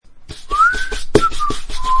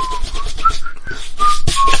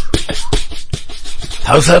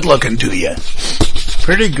How's that looking to you?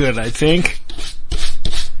 Pretty good, I think.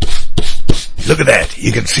 Look at that.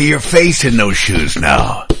 You can see your face in those shoes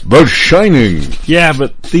now. The Shining Yeah,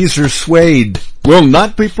 but these are suede. will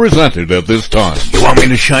not be presented at this time, You want me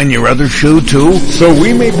to shine your other shoe too? so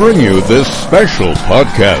we may bring you this special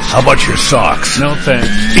podcast. How about your socks? No thanks.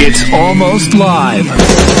 It's almost live.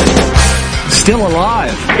 Still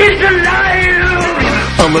alive. It's alive!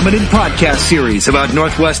 A limited podcast series about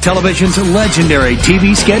Northwest Television's legendary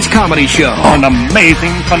TV sketch comedy show. An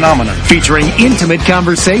amazing phenomenon. Featuring intimate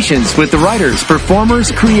conversations with the writers,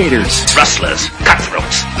 performers, creators. Rustlers,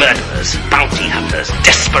 cutthroats, murderers, bounty hunters,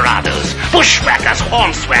 desperados, bushwhackers,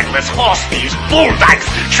 hornswagglers, horse thieves, bulldykes,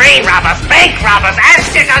 train robbers, bank robbers, ass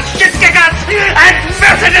kickers, shit kickers, and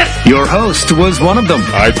Methodists! Your host was one of them,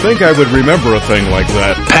 I think I would remember a thing like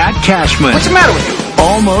that. Pat Cashman. What's the matter with you?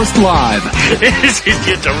 Almost live. This is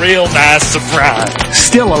just a real nice surprise.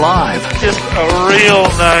 Still alive. Just a real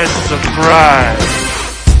nice surprise.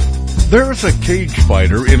 There's a cage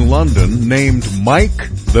fighter in London named Mike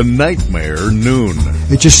the Nightmare Noon.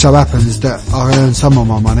 It just so happens that I earn some of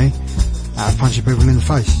my money out of punching people in the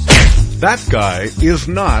face. That guy is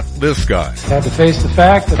not this guy. Had to face the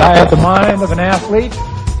fact that I have the mind of an athlete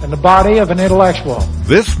and the body of an intellectual.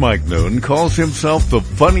 This Mike Noon calls himself the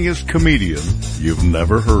funniest comedian you've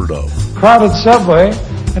never heard of. Crowded subway,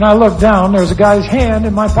 and I looked down, there was a guy's hand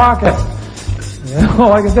in my pocket.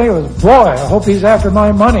 All I could think was, boy, I hope he's after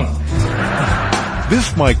my money.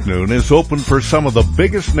 This Mike Noon is open for some of the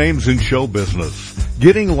biggest names in show business,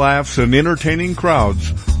 getting laughs and entertaining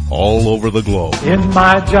crowds all over the globe. In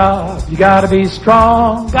my job, you gotta be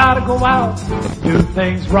strong, gotta go out, do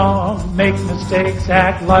things wrong, make mistakes,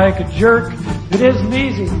 act like a jerk. It isn't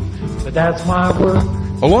easy, but that's my work.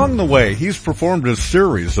 Along the way, he's performed a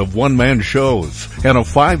series of one-man shows and a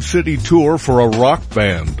 5-city tour for a rock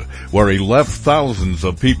band, where he left thousands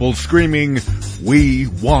of people screaming, "We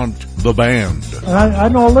want the band." I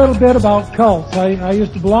know a little bit about cults. I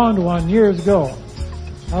used to belong to one years ago.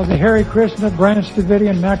 I was a Hare Krishna, Branch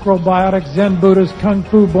Davidian, macrobiotic, Zen Buddhist, Kung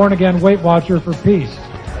Fu, born-again Weight Watcher for peace.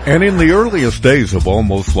 And in the earliest days of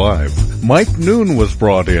Almost Live, Mike Noon was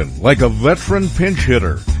brought in like a veteran pinch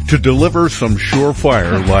hitter to deliver some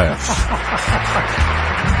surefire laughs.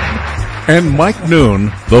 And Mike Noon,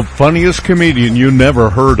 the funniest comedian you never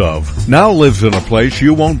heard of, now lives in a place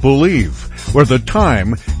you won't believe, where the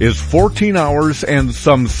time is 14 hours and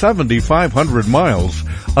some 7,500 miles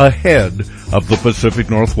ahead of the Pacific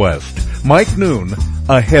Northwest. Mike Noon,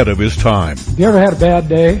 ahead of his time. Have you ever had a bad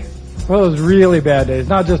day? One of those really bad days.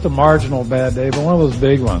 Not just a marginal bad day, but one of those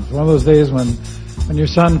big ones. One of those days when your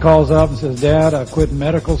son calls up and says, "Dad, I quit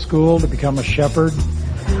medical school to become a shepherd."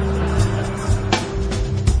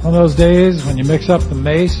 One of those days when you mix up the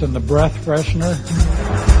mace and the breath freshener.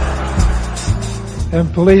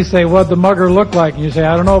 And police say, "What'd the mugger look like?" And you say,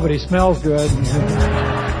 "I don't know, but he smells good."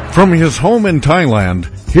 From his home in Thailand,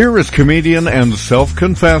 here is comedian and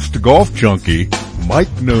self-confessed golf junkie,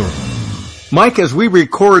 Mike Noon. Mike, as we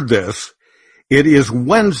record this, it is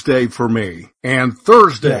Wednesday for me and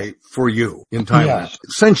Thursday for you in Thailand. Yes.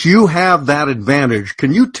 Since you have that advantage,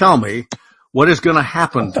 can you tell me what is going to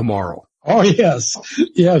happen tomorrow? Oh, yes.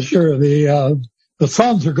 Yeah, sure. The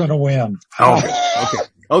Suns are going to win.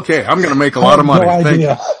 Okay. I'm going to make a lot of money. No Thank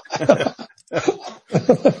idea. you.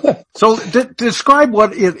 So describe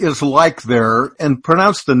what it is like there and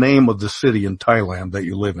pronounce the name of the city in Thailand that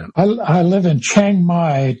you live in. I live in Chiang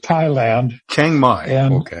Mai, Thailand. Chiang Mai.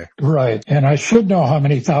 And, okay. Right. And I should know how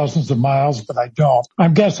many thousands of miles, but I don't.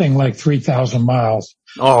 I'm guessing like 3,000 miles.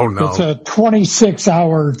 Oh, no. It's a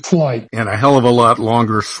 26-hour flight. And a hell of a lot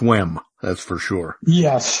longer swim. That's for sure.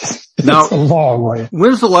 Yes. Now, it's a long way.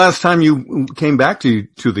 When's the last time you came back to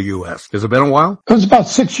the U.S.? Has it been a while? It was about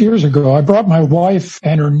 6 years ago. I brought my wife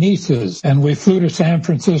and her nieces, and we flew to San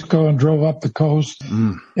Francisco and drove up the coast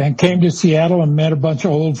and came to Seattle and met a bunch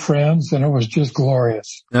of old friends, and it was just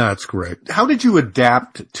glorious. That's great. How did you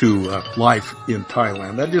adapt to life in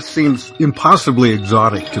Thailand? That just seems impossibly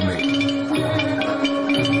exotic to me.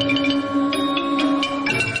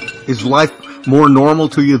 Is life more normal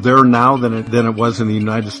to you there now than it was in the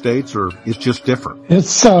United States, or it's just different?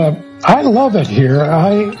 It's, I love it here.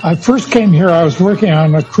 I first came here, I was working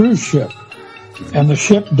on a cruise ship, and the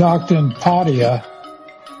ship docked in Pattaya,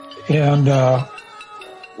 and,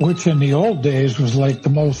 which in the old days was like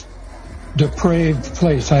the most depraved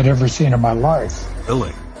place I'd ever seen in my life.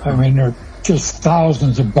 Really? I mean, there are just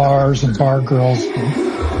thousands of bars and bar girls.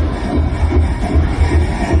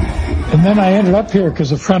 And then I ended up here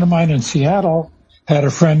because a friend of mine in Seattle had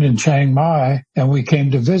a friend in Chiang Mai, and we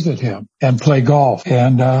came to visit him and play golf.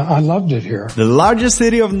 And I loved it here. The largest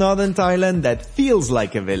city of northern Thailand that feels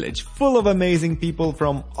like a village, full of amazing people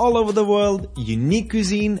from all over the world, unique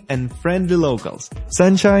cuisine, and friendly locals.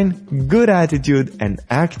 Sunshine, good attitude, and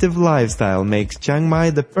active lifestyle makes Chiang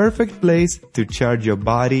Mai the perfect place to charge your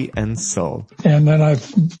body and soul. And then I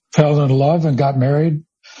fell in love and got married.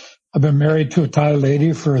 I've been married to a Thai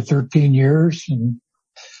lady for 13 years, and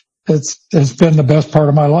it's been the best part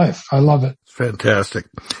of my life. I love it. Fantastic.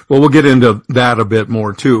 Well, we'll get into that a bit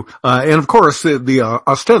more too. And of course, the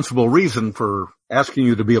ostensible reason for asking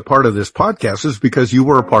you to be a part of this podcast is because you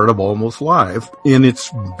were a part of Almost Live in its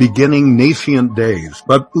beginning nascent days.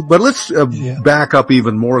 But let's back up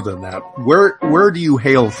even more than that. Where do you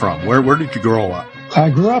hail from? Where did you grow up? I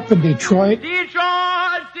grew up in Detroit.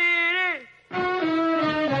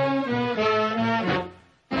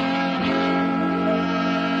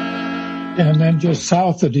 And then just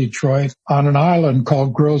south of Detroit on an island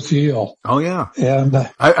called Grosse Ile. Oh yeah. And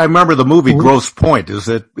I remember the movie Grosse Pointe. Is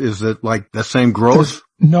it like the same Grosse?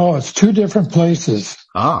 No, it's two different places.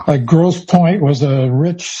 Like Grosse Pointe was a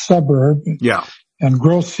rich suburb. Yeah. And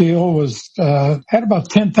Grosse Ile was, had about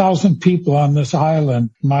 10,000 people on this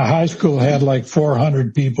island. My high school had like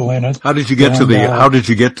 400 people in it. How did you get to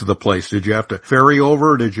the place? Did you have to ferry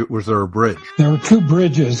over or was there a bridge? There were two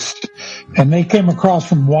bridges and they came across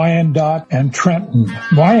from Wyandotte and Trenton.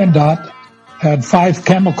 Wyandotte had 5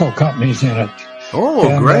 chemical companies in it. Oh,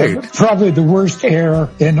 and, great. Probably the worst air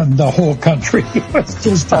in the whole country. It was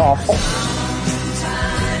just awful.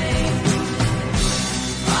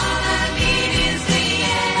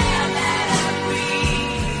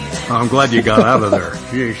 I'm glad you got out of there.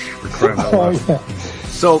 Sheesh, for crying out loud. Oh, yeah.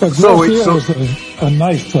 So it was a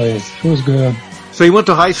nice place. It was good. So you went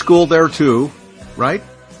to high school there too, right?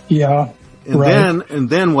 Yeah. And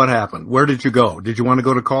then what happened? Where did you go? Did you want to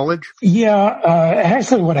go to college? Yeah,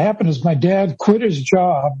 actually what happened is my dad quit his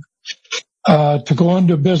job, to go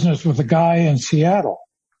into business with a guy in Seattle.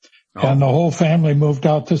 Oh. And the whole family moved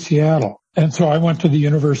out to Seattle. And so I went to the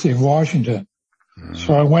University of Washington.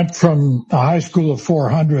 So I went from a high school of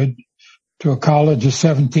 400 to a college of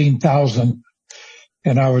 17,000,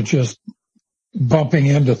 and I was just bumping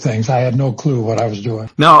into things. I had no clue what I was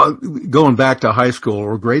doing. Now, going back to high school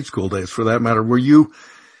or grade school days for that matter, were you,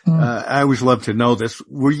 I always love to know this,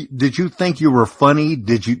 did you think you were funny?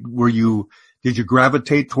 Did you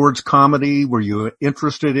gravitate towards comedy? Were you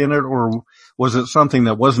interested in it, or was it something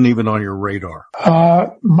that wasn't even on your radar?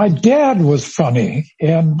 My dad was funny,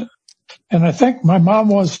 and I think my mom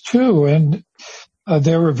was too, and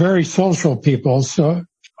they were very social people. So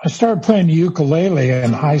I started playing the ukulele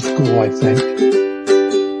in high school, I think.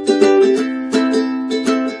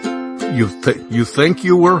 You think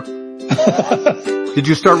you were? Did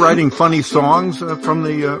you start writing funny songs from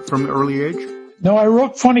the early age? No, I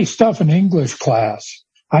wrote funny stuff in English class.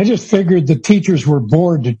 I just figured the teachers were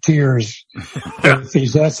bored to tears with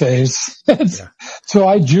these essays. So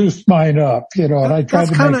I juiced mine up, and I tried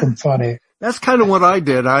to make them funny. That's kind of what I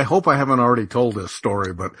did. I hope I haven't already told this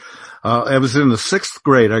story, but I was in the 6th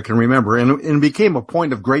grade, I can remember, and it became a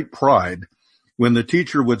point of great pride when the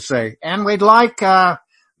teacher would say, and we'd like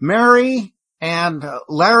Mary and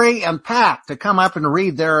Larry and Pat to come up and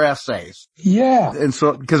read their essays. Yeah. And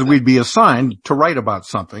so, because we'd be assigned to write about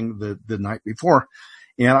something the night before.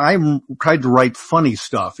 And I tried to write funny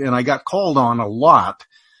stuff, and I got called on a lot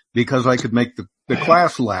because I could make the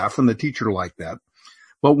class laugh, and the teacher liked that.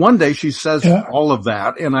 But one day she says all of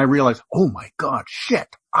that, and I realized, oh my God, shit,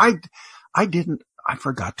 I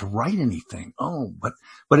forgot to write anything. Oh, but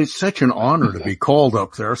it's such an honor to be called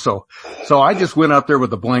up there. So I just went up there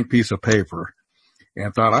with a blank piece of paper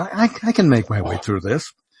and thought, I can make my way through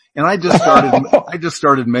this. And I just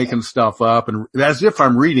started making stuff up, and as if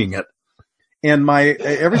I'm reading it. And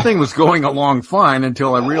everything was going along fine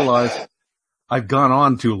until I realized I'd gone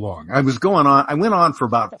on too long. I went on for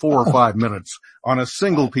about 4 or 5 minutes on a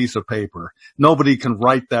single piece of paper. Nobody can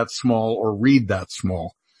write that small or read that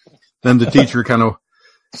small. Then the teacher kind of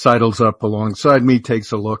sidles up alongside me,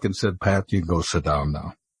 takes a look, and said, Pat, you can go sit down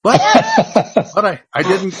now. But I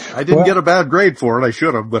didn't get a bad grade for it. I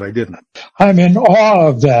should have, but I didn't. I'm in awe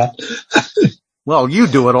of that. Well, you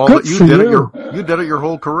do it all. You did it your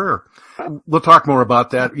whole career. We'll talk more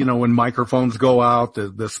about that, when microphones go out,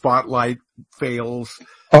 the spotlight fails,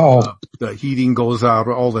 the heating goes out,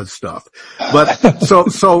 all that stuff. But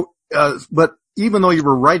but even though you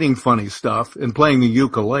were writing funny stuff and playing the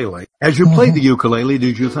ukulele, as you played the ukulele,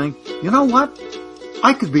 did you think, you know what?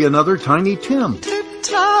 I could be another Tiny Tim.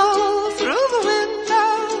 Tiptoe through the window,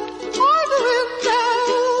 or the window,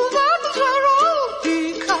 that is where all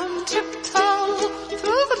become tiptoe.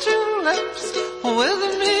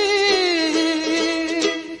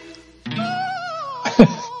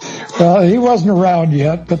 He wasn't around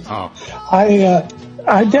yet, but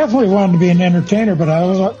I definitely wanted to be an entertainer, but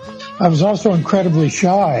I was also incredibly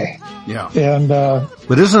shy. Yeah. And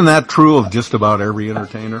but isn't that true of just about every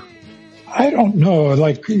entertainer? I don't know.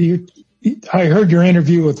 Like I heard your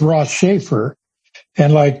interview with Ross Schaefer,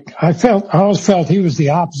 and like I always felt he was the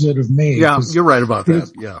opposite of me. Yeah, you're right about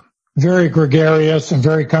that. Yeah. Very gregarious and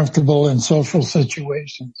very comfortable in social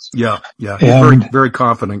situations. Yeah. He's a very, very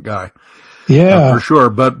confident guy. Yeah. For sure.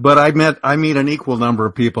 But I meet an equal number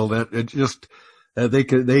of people that it just,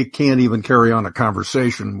 they can't even carry on a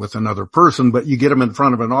conversation with another person, but you get them in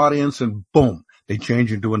front of an audience and boom, they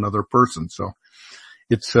change into another person. So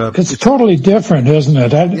it's totally different, isn't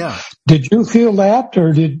it? Yeah. Did you feel that,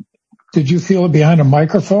 or did you feel it behind a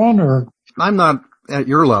microphone, or? I'm not at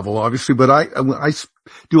your level, obviously, but I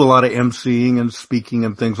do a lot of emceeing and speaking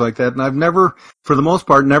and things like that. And I've never, for the most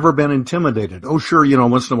part, never been intimidated. Oh, sure,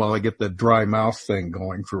 once in a while I get the dry mouth thing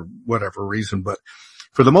going for whatever reason, but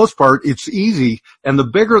for the most part, it's easy. And the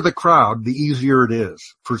bigger the crowd, the easier it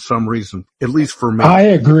is for some reason, at least for me. I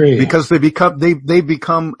agree. Because they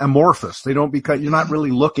become amorphous. You're not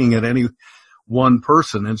really looking at any one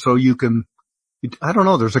person. And so I don't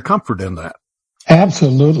know, there's a comfort in that.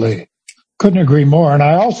 Absolutely. Couldn't agree more. And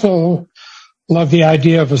I also love the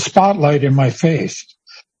idea of a spotlight in my face,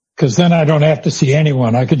 because then I don't have to see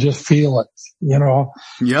anyone. I could just feel it,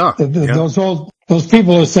 Yeah. Those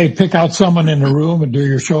people who say pick out someone in the room and do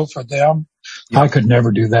your show for them. Yeah. I could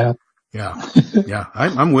never do that. Yeah. Yeah.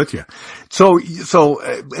 I'm with you. So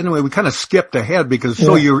anyway, we kind of skipped ahead because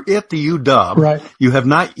so you're at the UW. Right. You have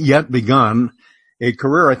not yet begun a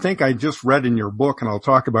career. I think I just read in your book, and I'll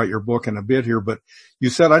talk about your book in a bit here, but you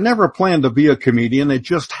said, I never planned to be a comedian. It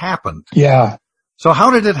just happened. Yeah. So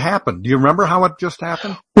how did it happen? Do you remember how it just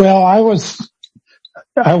happened? Well, I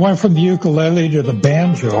went from the ukulele to the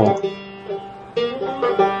banjo.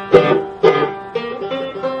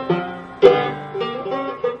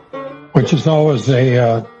 Which is always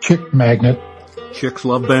a chick magnet. Chicks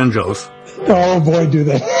love banjos. Oh boy, do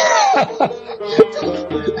they.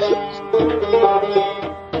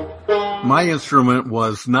 My instrument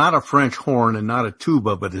was not a French horn and not a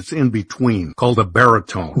tuba, but it's in between, called a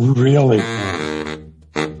baritone. Really?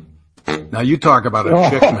 Now you talk about a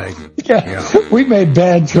chick magnet. Yeah. We made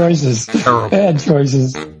bad choices. Terrible. Bad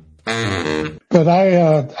choices. But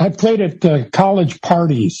I played at college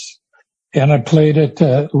parties. And I played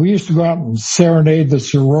at, we used to go out and serenade the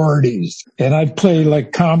sororities, and I'd play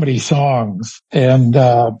like comedy songs. And,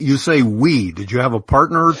 you say we, did you have a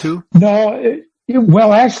partner or two? No,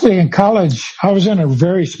 well, actually in college, I was in a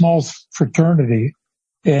very small fraternity,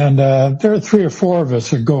 and, there were 3 or 4 of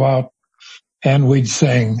us that go out and we'd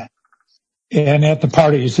sing. And at the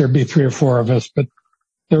parties, there'd be 3 or 4 of us, but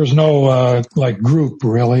there was no, like group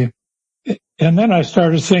really. And then I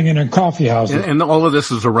started singing in coffee houses. And all of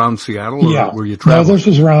this is around Seattle? Yeah. Or were you traveling?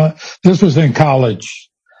 No, this was in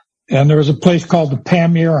college. And there was a place called the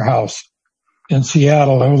Pamir House in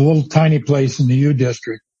Seattle. It was a little tiny place in the U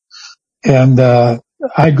District. And,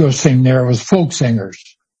 I'd go sing there. It was folk singers.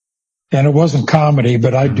 And it wasn't comedy,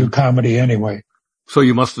 but I'd do comedy anyway. So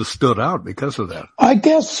you must have stood out because of that. I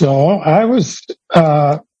guess so. I was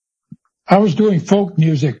doing folk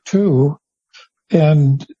music too.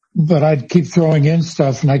 But I'd keep throwing in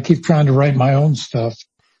stuff, and I keep trying to write my own stuff.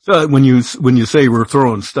 So when you say you were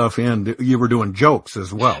throwing stuff in, you were doing jokes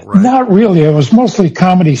as well, right? Not really. It was mostly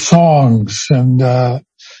comedy songs, and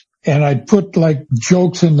I'd put like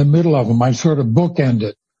jokes in the middle of them. I sort of bookend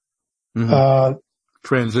it. Mm-hmm.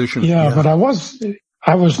 Transition. Yeah, but I was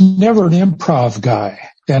never an improv guy,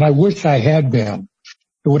 and I wish I had been.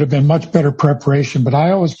 It would have been much better preparation, but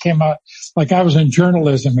I always came out like I was in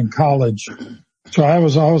journalism in college. So I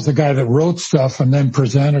was always the guy that wrote stuff and then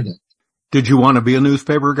presented it. Did you want to be a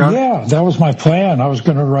newspaper guy? Yeah, that was my plan. I was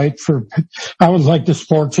going to I was like the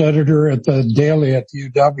sports editor at the Daily at the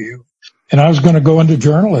UW, and I was going to go into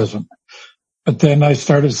journalism. But then I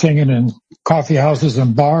started singing in coffee houses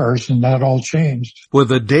and bars, and that all changed. Well,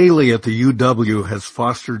 the Daily at the UW has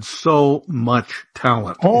fostered so much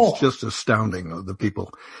talent. Oh. It's just astounding, the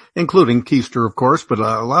people, including Keister, of course, but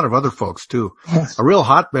a lot of other folks too. A real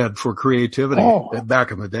hotbed for creativity,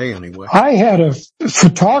 back in the day anyway. I had a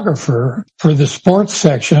photographer for the sports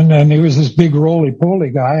section, and he was this big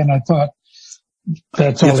roly-poly guy, and I thought,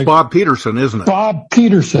 it's Bob Peterson, isn't it? Bob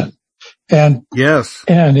Peterson. And yes,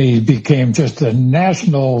 and he became just a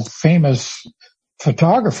national famous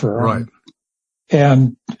photographer. Right.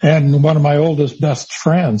 And one of my oldest best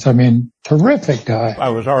friends. I mean, terrific guy. I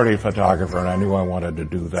was already a photographer and I knew I wanted to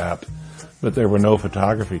do that, but there were no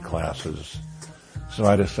photography classes. So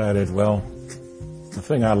I decided, well, the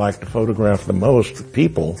thing I like to photograph the most,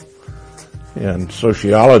 people, And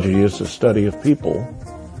sociology is the study of people.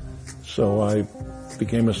 So I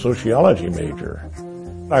became a sociology major.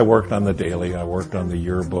 I worked on the Daily, I worked on the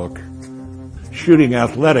yearbook. Shooting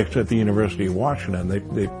athletics at the University of Washington,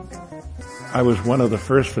 I was one of the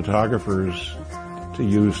first photographers to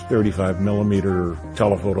use 35 millimeter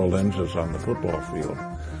telephoto lenses on the football field.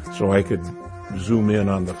 So I could zoom in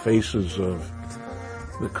on the faces of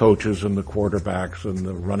the coaches and the quarterbacks and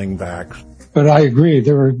the running backs. But I agree,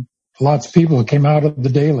 there were lots of people who came out of the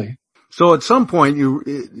Daily. So at some point,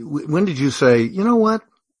 when did you say, you know what,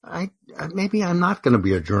 maybe I'm not going to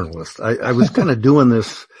be a journalist. I was kind of doing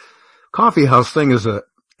this coffee house thing as a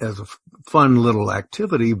fun little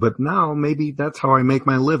activity, but now maybe that's how I make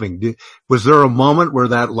my living. Was there a moment where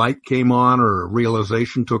that light came on or a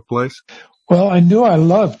realization took place? Well, I knew I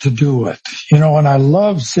loved to do it, and I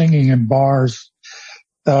loved singing in bars.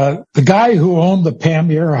 The guy who owned the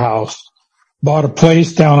Pamier House bought a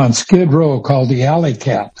place down on Skid Row called the Alley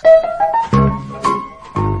Cat.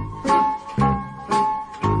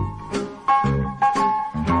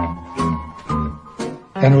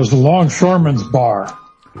 And it was the Longshoremen's Bar.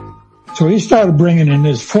 So he started bringing in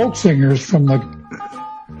his folk singers from the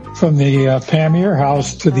Pamier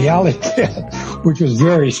House to the Alley Cat, which was a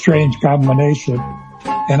very strange combination.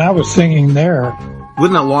 And I was singing there.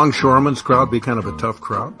 Wouldn't that Longshoremen's crowd be kind of a tough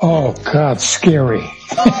crowd? Oh, God, scary.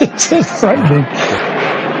 It's just frightening.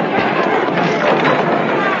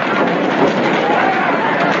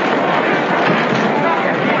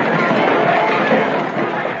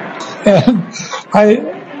 And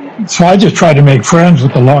so I just tried to make friends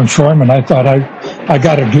with the longshoremen. I thought I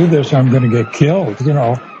got to do this or I'm going to get killed,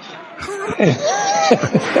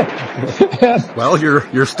 Well,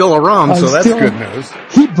 you're still around, so that's good news.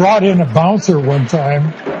 He brought in a bouncer one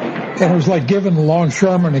time, and it was like giving the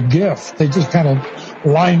longshoremen a gift. They just kind of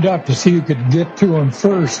lined up to see who could get to him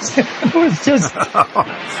first. It was just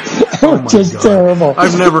terrible.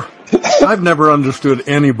 I've never understood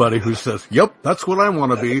anybody who says, "Yep, that's what I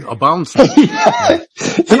want to be, a bouncer." Yeah.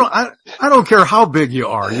 I don't care how big you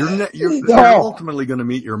are. You're ultimately going to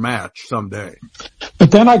meet your match someday.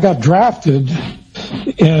 But then I got drafted,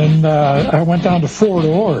 and I went down to Fort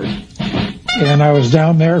Ord, and I was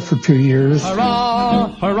down there for 2 years.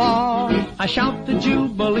 Hurrah, hurrah, I shout the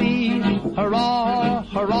Jubilee. Hurrah,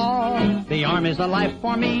 hurrah, the Army's the life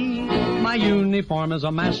for me. My uniform is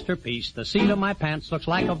a masterpiece. The seat of my pants looks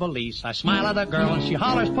like a valise. I smile at a girl and she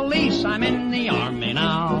hollers police. I'm in the Army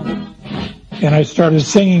now. And I started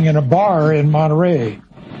singing in a bar in Monterey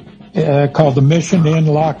called the Mission Inn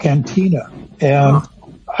La Cantina. And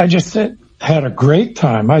I just had a great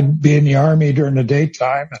time. I'd be in the Army during the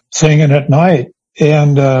daytime and singing at night.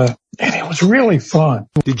 And it was really fun.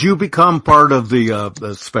 Did you become part of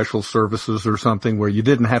the special services or something where you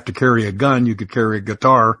didn't have to carry a gun, you could carry a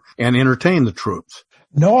guitar and entertain the troops?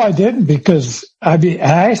 No, I didn't, because I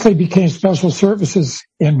actually became special services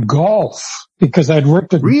in golf because I'd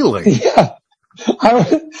worked at... Really? Yeah.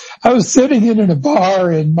 I was sitting in a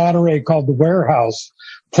bar in Monterey called the Warehouse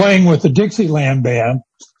playing with the Dixieland band.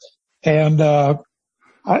 And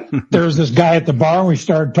there was this guy at the bar, and we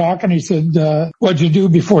started talking. He said, what'd you do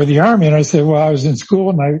before the Army? And I said, well, I was in school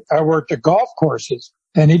and I worked at golf courses.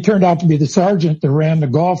 And he turned out to be the sergeant that ran the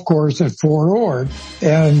golf course at Fort Ord.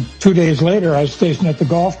 And 2 days later, I was stationed at the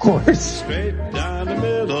golf course. Straight down the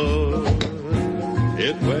middle.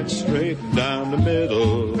 It went straight down the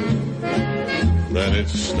middle. Then it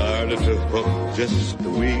started to hook just a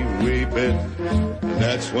wee bit.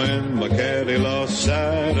 That's when my caddy lost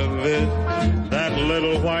sight of it. That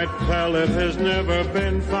little white pellet has never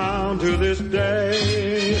been found to this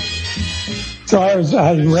day. So I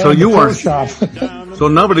ran the pro shop. So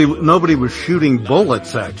nobody was shooting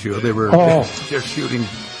bullets at you. They were just shooting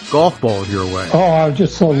golf balls your way. Oh, I was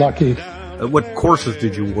just so lucky. What courses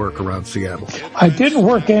did you work around Seattle? I didn't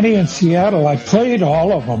work any in Seattle. I played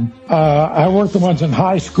all of them. I worked the ones in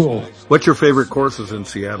high school. What's your favorite courses in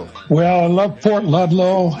Seattle? Well, I love Port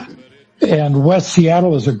Ludlow, and West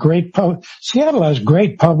Seattle is Seattle has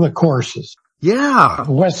great public courses. Yeah.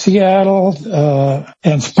 West Seattle,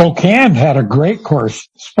 and Spokane had a great course.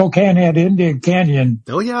 Spokane had Indian Canyon.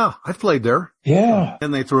 Oh yeah, I played there. Yeah.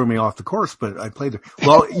 And they threw me off the course, but I played there.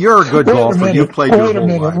 Well, you're a good golfer. You played your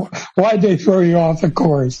whole life. Why'd they throw you off the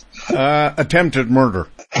course? Attempted murder.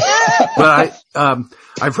 But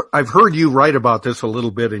I've heard you write about this a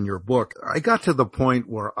little bit in your book. I got to the point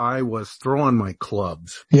where I was throwing my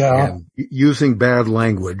clubs. Yeah. And using bad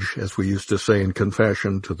language, as we used to say in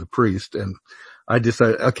confession to the priest. And I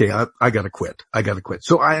decided, okay, I gotta quit.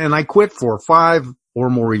 So I quit for 5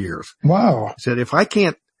 or more years. Wow. I said, if I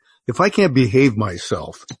can't behave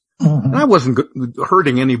myself, And I wasn't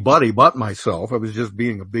hurting anybody but myself. I was just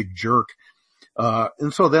being a big jerk.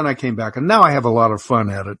 And so then I came back, and now I have a lot of fun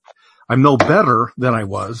at it. I'm no better than I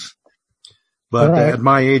was, but at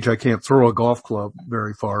my age, I can't throw a golf club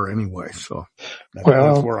very far anyway. So that's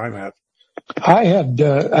where I'm at. I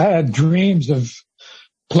had dreams of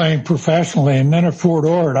playing professionally, and then at Fort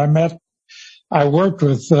Ord, I worked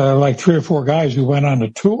with like 3 or 4 guys who went on a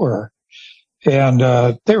tour, and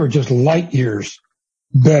they were just light years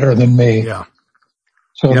better than me. Yeah.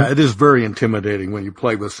 So, yeah, it is very intimidating when you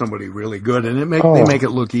play with somebody really good, and they make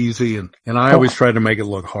it look easy, and I always try to make it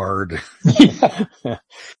look hard.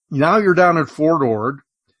 Now you're down at Fort Ord,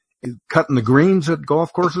 cutting the greens at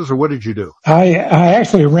golf courses, or what did you do? I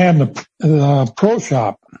actually ran the pro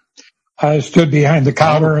shop. I stood behind the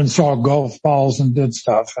counter and saw golf balls and did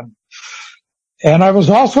stuff, and I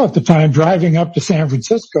was also at the time driving up to San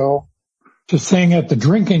Francisco to sing at the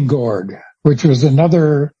Drinking Gourd, which was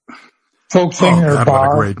another folk singer bar.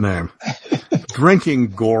 What a great name.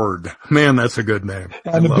 Drinking Gourd. Man, that's a good name.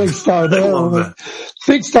 And the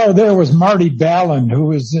big star there was Marty Ballin, who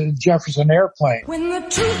was in Jefferson Airplane. When the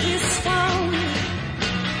truth is found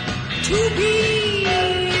to be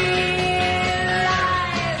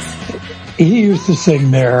lies. He used to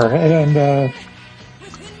sing there, and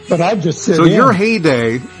but I'd just sit in. So your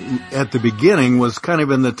heyday at the beginning was kind of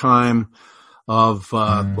in the time of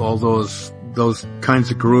all those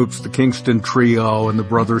kinds of groups, the Kingston Trio and the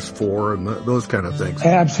Brothers Four and those kind of things.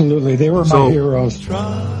 Absolutely. They were my heroes. Try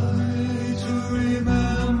to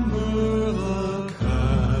remember the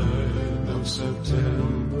kind of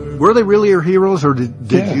September. Were they really your heroes, or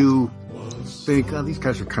did you think, these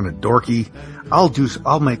guys are kind of dorky?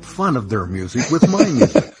 I'll make fun of their music with my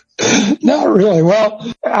music. Not really. Well,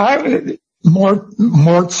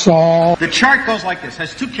 Mort Saul. The chart goes like this,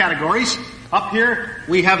 has 2 categories. Up here,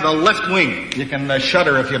 we have the left wing. You can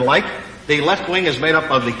shudder if you'd like. The left wing is made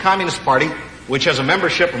up of the Communist Party, which has a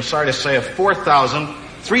membership, I'm sorry to say, of 4,000,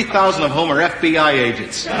 3,000 of whom are FBI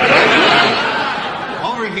agents.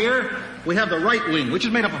 Over here, we have the right wing, which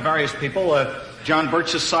is made up of various people, John Birch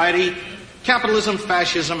Society, capitalism,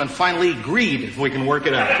 fascism, and finally greed, if we can work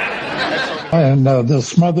it out. And the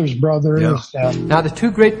Smothers Brothers. Yeah. Now, the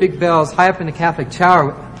 2 great big bells high up in the Catholic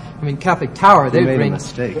Tower, they made ring. a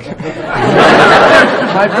mistake.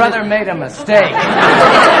 My brother made a mistake.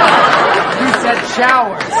 He said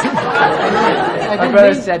showers. My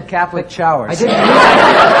brother said Catholic showers. I didn't mean it.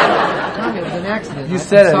 Tommy, it was an accident. You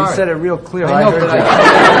said it. You said it real clear. I know, but I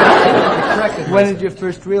corrected When did you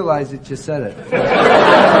first realize that you said it?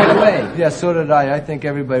 Right away. Yeah, so did I. I think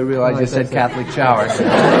everybody realized you said Catholic showers.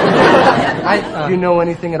 Do you know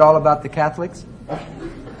anything at all about the Catholics?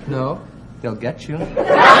 No. They'll get you.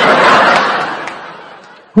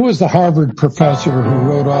 Who was the Harvard professor who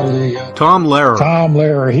wrote all the... Tom Lehrer. Tom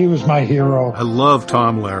Lehrer. He was my hero. I love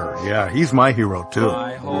Tom Lehrer. Yeah, he's my hero, too.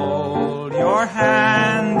 I hold your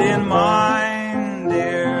hand in mine,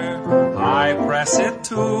 dear. I press it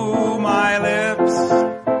to my lips.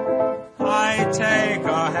 I take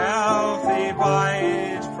a healthy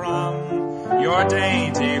bite from your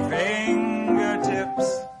dainty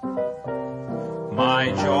fingertips.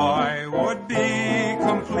 My joy would be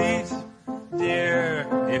complete, dear,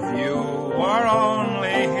 if you were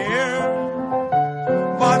only here.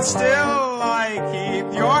 But still I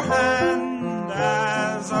keep your hand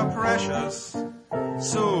as a precious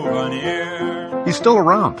souvenir. He's still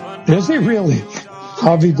around. Is he really?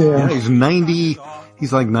 I'll be there. Yeah, he's 90.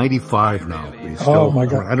 He's like 95 now. He's still, my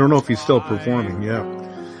God. I don't know if he's still performing. Yeah.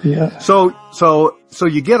 Yeah. So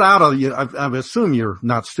you get out of, I assume you're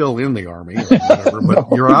not still in the Army or whatever, but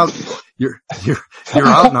No. you're out, you're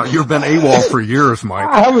out now. You've been AWOL for years, Mike.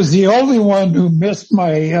 I was the only one who missed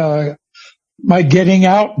my getting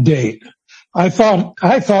out date. I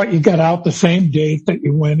thought you got out the same date that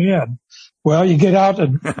you went in. Well, you get out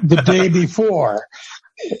the day before,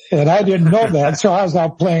 and I didn't know that, so I was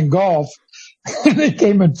out playing golf. And they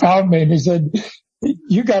came and found me, and they said,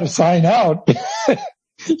 "You got to sign out.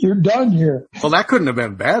 You're done here." Well, that couldn't have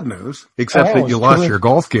been bad news, except that you was lost terrific. your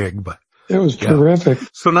golf gig, but. It was terrific.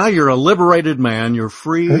 So now you're a liberated man. You're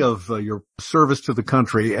free of your service to the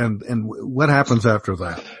country, and what happens after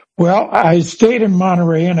that? Well, I stayed in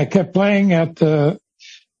Monterey, and I kept playing at the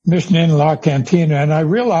Mission Inn La Cantina, and I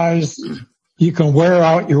realized you can wear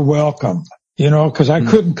out your welcome, because I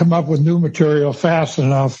couldn't come up with new material fast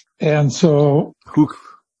enough. And so who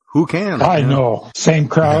can? I know. Same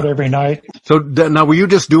crowd every night. So now, were you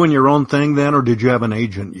just doing your own thing then, or did you have an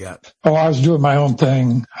agent yet? Oh, I was doing my own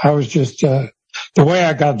thing. I was just, the way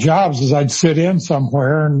I got jobs is I'd sit in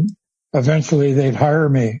somewhere and eventually they'd hire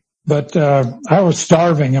me. But, I was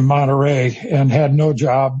starving in Monterey and had no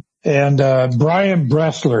job. And Brian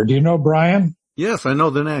Bressler. Do you know Brian? Yes, I know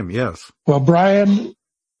the name, yes. Well, Brian,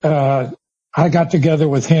 I got together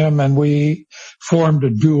with him and we formed a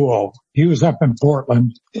duo. He was up in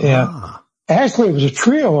Portland. And actually, it was a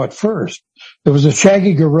trio at first. There was the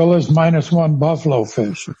Shaggy Gorillas minus one Buffalo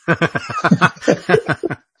Fish.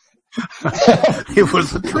 It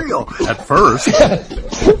was a trio at first.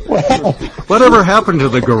 Well, whatever happened to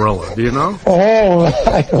the gorilla? Do you know? Oh,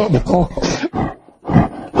 I don't know.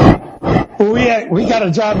 We got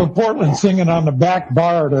a job in Portland singing on the back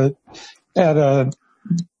bar at a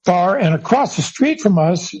bar, and across the street from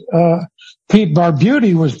us, Pete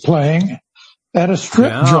Barbuti was playing at a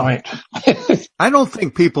strip joint. I don't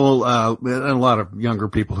think people, and a lot of younger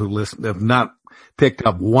people who listen have not picked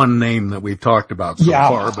up one name that we've talked about so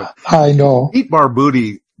far, but I know. Pete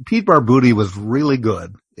Barbuti was really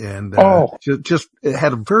good and, just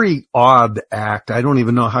had a very odd act. I don't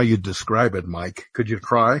even know how you'd describe it, Mike. Could you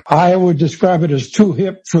try? I would describe it as too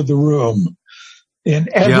hip for the room. In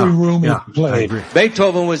every room he played.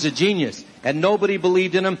 Beethoven was a genius, and nobody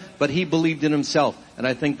believed in him, but he believed in himself. And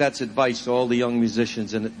I think that's advice to all the young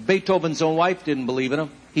musicians. And Beethoven's own wife didn't believe in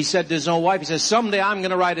him. He said to his own wife, he says, someday I'm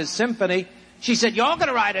going to write a symphony. She said, you're going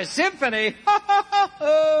to write a symphony?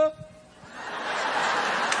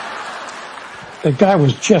 The guy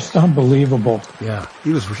was just unbelievable. Yeah, he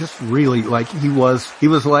was just really he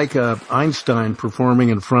was like Einstein performing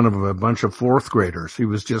in front of a bunch of fourth graders. He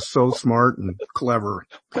was just so smart and clever.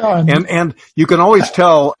 And you can always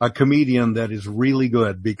tell a comedian that is really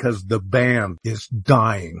good because the band is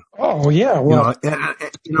dying. Oh yeah, well,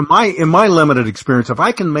 in my limited experience, if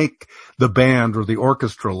I can make the band or the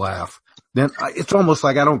orchestra laugh, then it's almost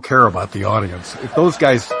like I don't care about the audience. If those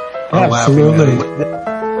guys are laughing.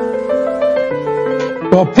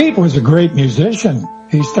 Well, Pete was a great musician.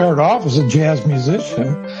 He started off as a jazz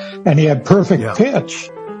musician, and he had perfect pitch,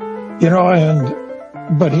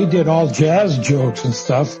 but he did all jazz jokes and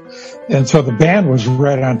stuff, and so the band was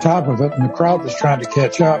right on top of it, and the crowd was trying to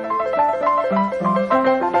catch up.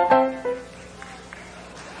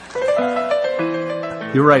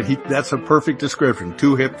 You're right. That's a perfect description.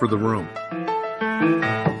 Too hip for the room.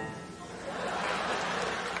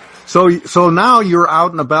 So now you're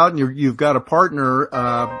out and about and you've got a partner,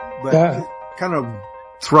 but kind of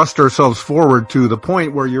thrust ourselves forward to the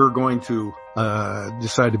point where you're going to,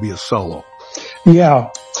 decide to be a solo.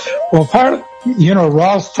 Yeah. Well,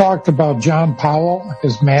 Ross talked about John Powell,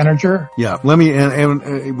 his manager. Yeah.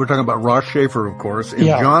 And we're talking about Ross Schaefer, of course, and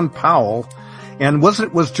John Powell. And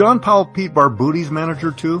was John Powell Pete Barbuti's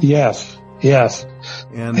manager too? Yes.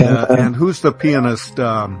 And who's the pianist,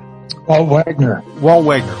 Walt Wagner.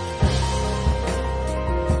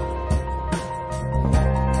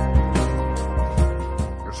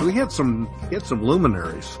 So he had some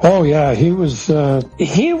luminaries. Oh yeah, he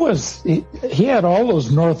had all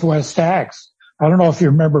those Northwest acts. I don't know if you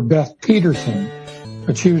remember Beth Peterson,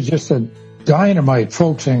 but she was just a dynamite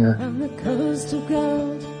folk singer. From the coast of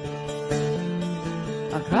gold,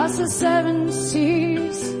 across the 7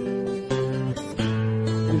 seas,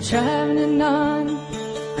 I'm traveling on.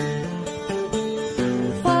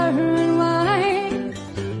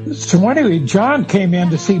 So anyway, John came in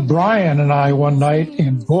to see Brian and I one night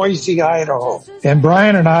in Boise, Idaho. And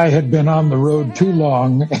Brian and I had been on the road too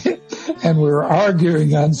long and we were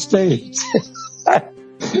arguing on stage. Like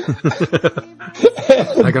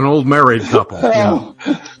an old married couple.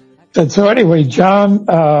 And so anyway, John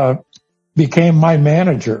became my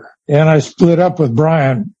manager and I split up with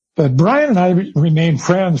Brian. But Brian and I remained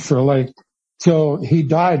friends for till he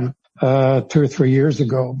died 2 or 3 years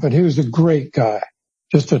ago. But he was a great guy.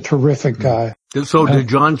 Just a terrific guy. So did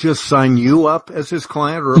John just sign you up as his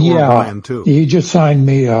client or Brian too? He just signed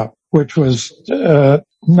me up, which was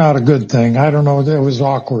not a good thing. I don't know. That was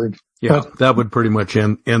awkward. Yeah, that would pretty much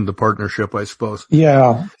end the partnership, I suppose.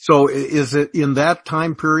 Yeah. So is it in that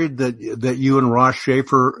time period that you and Ross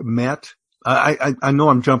Schaefer met? I know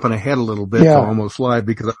I'm jumping ahead a little bit to Almost Live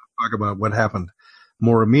because I talk about what happened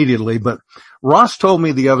more immediately, but Ross told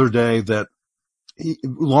me the other day that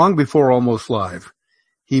long before Almost Live,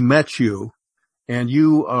 he met you, and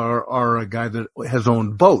you are a guy that has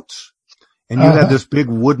owned boats, and you had this big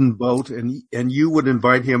wooden boat, and you would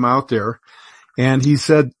invite him out there, and he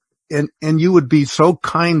said, and you would be so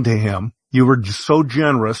kind to him. You were just so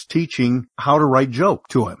generous teaching how to write joke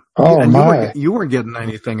to him. Oh, and you weren't getting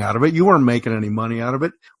anything out of it. You weren't making any money out of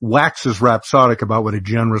it. Wax is rhapsodic about what a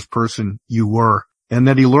generous person you were. And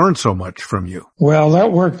that he learned so much from you. Well,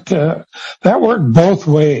 that worked both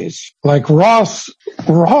ways. Like Ross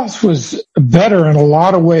was better in a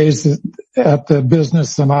lot of ways at the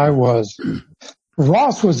business than I was.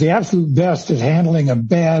 Ross was the absolute best at handling a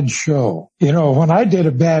bad show. You know, when I did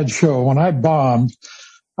a bad show, when I bombed,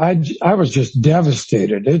 I was just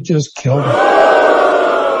devastated. It just killed me.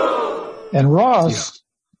 And Ross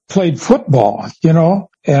played football, you know,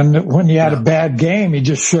 and when he had a bad game, he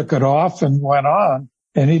just shook it off and went on.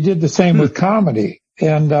 And he did the same with comedy.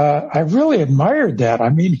 And I really admired that. I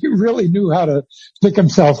mean, he really knew how to pick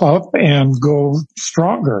himself up and go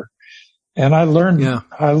stronger. And I learned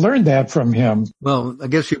that from him. Well, I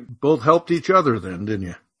guess you both helped each other then, didn't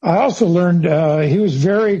you? I also learned, he was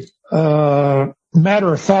very,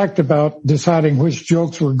 matter of fact about deciding which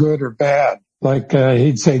jokes were good or bad. Like,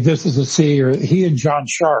 he'd say, this is a C, or he and John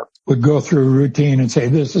Sharp would go through a routine and say,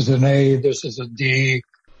 this is an A, this is a D,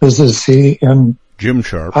 this is a C. And Jim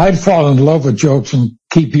Sharp. I'd fall in love with jokes and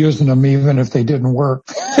keep using them even if they didn't work.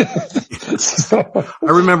 I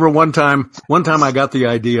remember one time I got the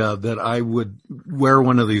idea that I would wear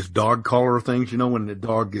one of these dog collar things, you know, when the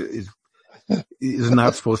dog is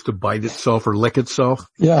not supposed to bite itself or lick itself.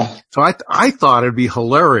 Yeah. So I thought it'd be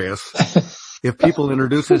hilarious if people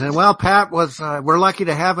introduced it and, well, Pat was, we're lucky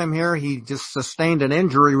to have him here. He just sustained an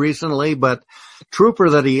injury recently, but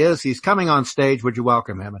trooper that he is, he's coming on stage. Would you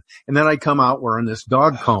welcome him? And then I'd come out wearing this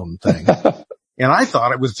dog cone thing. And I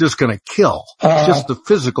thought it was just going to kill. Just the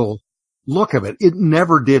physical look of it. It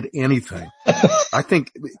never did anything. I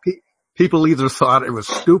think people either thought it was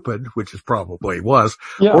stupid, which it probably was,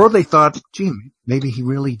 or they thought, gee, maybe he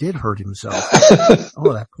really did hurt himself.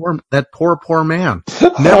 Oh, that poor man.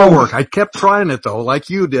 Never worked. I kept trying it though, like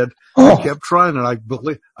you did. I kept trying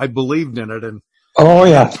it. I believed in it, and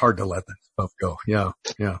it's hard to let that stuff go. Yeah.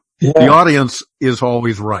 The audience is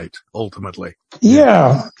always right, ultimately.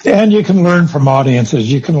 Yeah. And you can learn from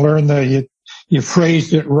audiences. You can learn that you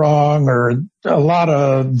phrased it wrong, or a lot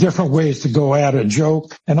of different ways to go at a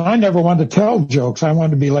joke. And I never wanted to tell jokes. I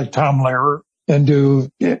wanted to be like Tom Lehrer and do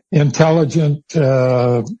intelligent,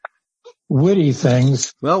 witty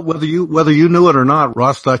things. Well, whether you knew it or not,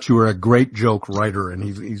 Ross thought you were a great joke writer, and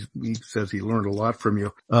he says he learned a lot from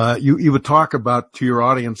you. You would talk to your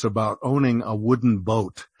audience about owning a wooden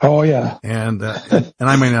boat. Oh yeah. And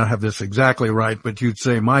I may not have this exactly right, but you'd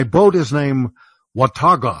say, my boat is named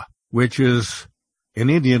Wataga, which is an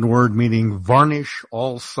Indian word meaning varnish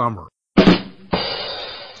all summer.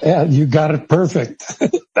 Yeah, you got it perfect.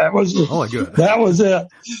 That was good. That was it.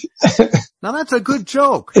 Now that's a good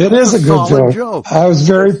joke. It is a good joke. I was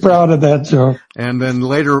very proud of that joke. And then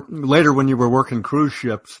later when you were working cruise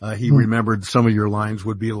ships, he remembered some of your lines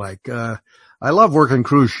would be like, I love working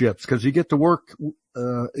cruise ships because you get to work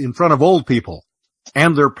in front of old people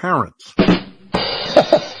and their parents.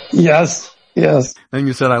 Yes. Then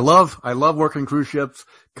you said, I love working cruise ships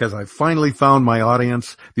because I finally found my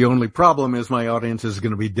audience. The only problem is my audience is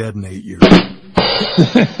going to be dead in 8 years.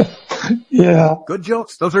 Yeah. Good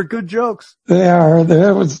jokes. Those are good jokes. They are. I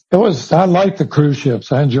like the cruise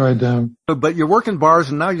ships. I enjoyed them. But you're working bars,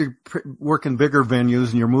 and now you're working bigger venues,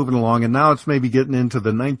 and you're moving along, and now it's maybe getting into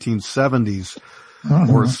the 1970s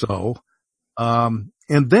or so. And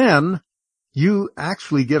then you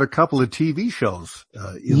actually get a couple of TV shows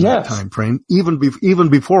in that time frame, even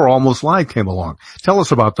before Almost Live came along. Tell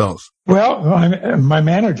us about those. Well, my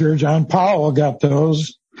manager, John Powell, got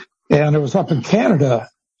those, and it was up in Canada.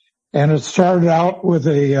 And it started out with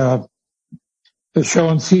a show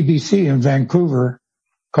on CBC in Vancouver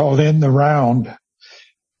called In the Round.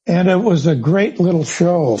 And it was a great little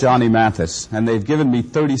show. Johnny Mathis, and they've given me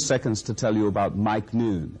 30 seconds to tell you about Mike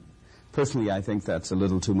Noon. Personally, I think that's a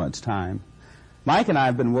little too much time. Mike and I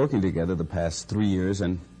have been working together the past 3 years,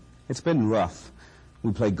 and it's been rough.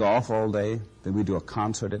 We play golf all day, then we do a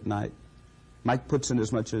concert at night. Mike puts in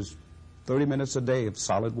as much as 30 minutes a day of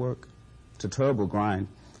solid work. It's a terrible grind,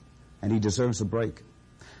 and he deserves a break.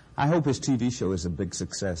 I hope his TV show is a big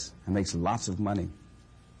success and makes lots of money,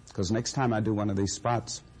 because next time I do one of these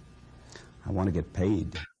spots, I want to get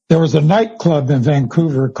paid. There was a nightclub in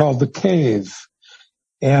Vancouver called The Cave,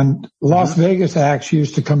 and Las Vegas acts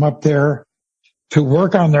used to come up there to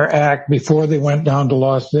work on their act before they went down to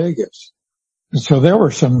Las Vegas. And so there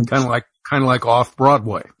were some kind of like off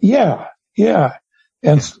Broadway. Yeah.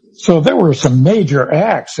 And so there were some major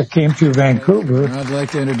acts that came through Vancouver. I'd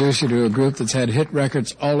like to introduce you to a group that's had hit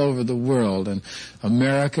records all over the world, in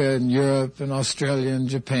America and Europe and Australia and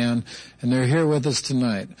Japan, and they're here with us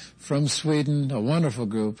tonight. From Sweden, a wonderful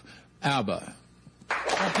group, ABBA.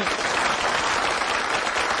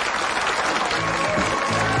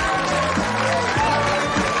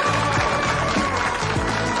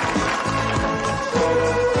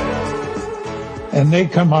 And they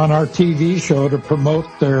come on our TV show to promote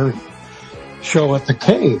their show at The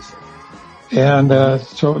Cave. And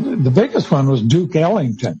so the biggest one was Duke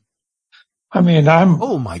Ellington. I mean,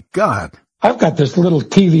 oh my God. I've got this little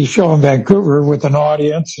TV show in Vancouver with an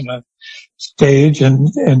audience and a stage,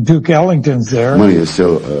 and Duke Ellington's there. Money is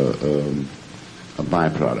still a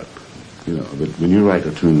byproduct, you know. But when you write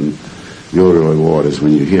a tune, your reward is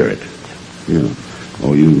when you hear it, you know,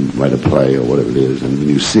 or you write a play or whatever it is, and when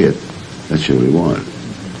you see it, that's your reward.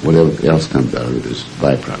 Whatever else comes out of it is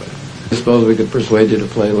byproduct. I suppose we could persuade you to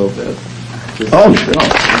play a little bit. Oh, sure.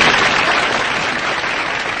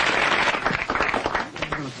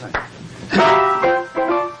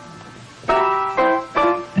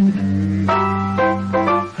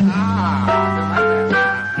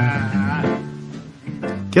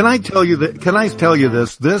 Can I tell you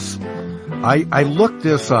this? I looked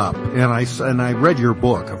this up and I read your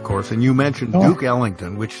book, of course, and you mentioned Duke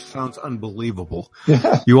Ellington, which sounds unbelievable.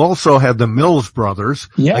 Yeah. You also had the Mills Brothers.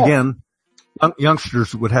 Yeah. Again,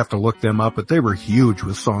 youngsters would have to look them up, but they were huge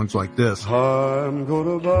with songs like this. I'm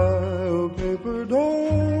gonna buy a paper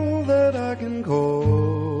doll that I can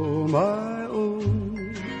call my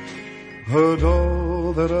own. A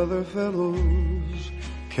doll that other fellows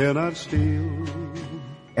cannot steal.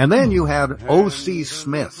 And then you had O.C.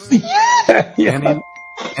 Smith. Yeah.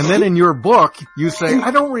 And then in your book, you say,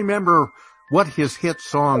 I don't remember what his hit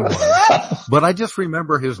song was, but I just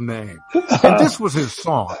remember his name. And this was his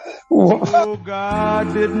song. Oh,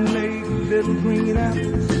 God didn't make little green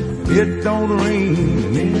apples. It don't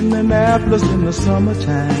rain in Annapolis in the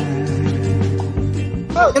summertime.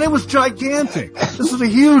 And it was gigantic. This is a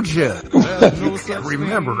huge hit. You can't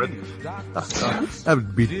remember it. That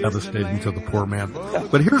would be devastating to the poor man.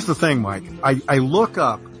 But here's the thing, Mike. I look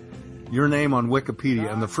up your name on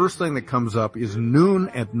Wikipedia, and the first thing that comes up is Noon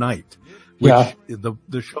at Night. Which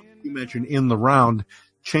the show you mentioned, In the Round,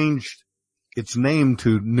 changed its name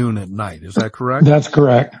to Noon at Night. Is that correct? That's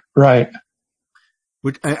correct. Right.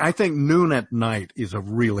 Which I think Noon at Night is a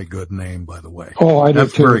really good name, by the way. Oh, I do too.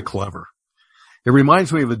 That's very clever. It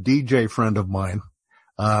reminds me of a DJ friend of mine.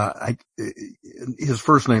 His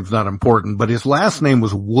first name's not important, but his last name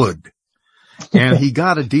was Wood. And he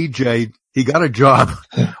got a job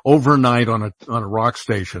overnight on a rock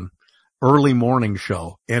station, early morning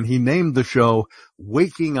show, and he named the show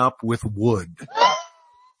Waking Up with Wood,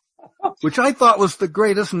 which I thought was the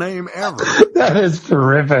greatest name ever. That is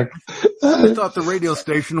terrific. I thought the radio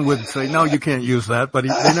station would say, no, you can't use that, but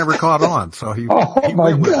they never caught on, so he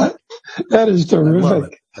my God. That is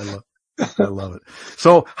terrific. I love it.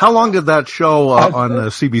 So how long did that show on the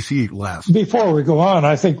CBC last? Before we go on,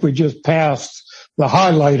 I think we just passed the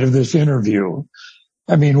highlight of this interview.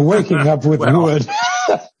 I mean, Waking Up with Wood.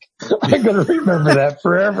 I'm going to remember that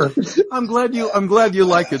forever. I'm glad you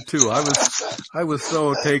like it too. I was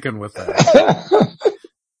so taken with that.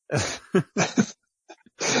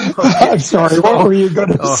 I'm sorry. What were you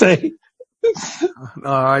going to say?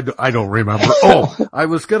 I don't remember. Oh, I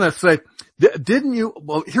was going to say, didn't you?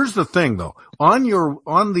 Well, here's the thing though. On the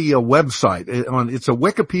website, it's a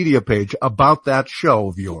Wikipedia page about that show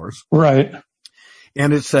of yours. Right.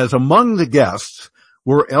 And it says among the guests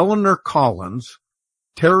were Eleanor Collins,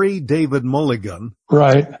 Terry David Mulligan.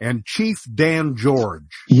 Right. And Chief Dan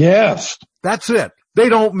George. Yes. That's it. They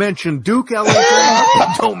don't mention Duke Ellington.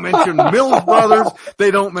 They don't mention Mills Brothers. They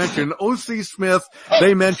don't mention O.C. Smith.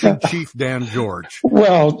 They mention Chief Dan George.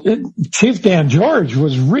 Well, Chief Dan George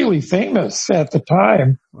was really famous at the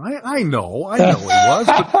time. I know he was.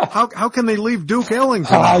 But how can they leave Duke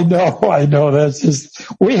Ellington? I know. That's just,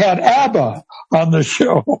 we had ABBA on the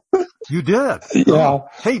show. You did? Yeah.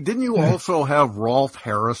 Hey, didn't you also have Rolf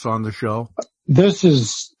Harris on the show? This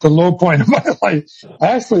is the low point of my life.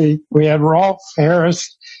 Actually, we had Rolf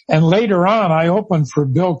Harris, and later on I opened for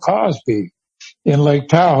Bill Cosby in Lake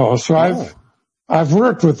Tahoe. So I've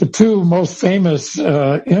worked with the two most famous,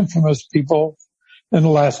 infamous people in the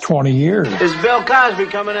last 20 years. It's Bill Cosby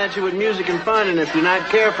coming at you with music and fun, and if you're not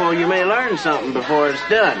careful, you may learn something before it's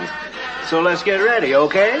done. So let's get ready,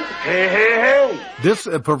 okay? Hey, hey, hey! This,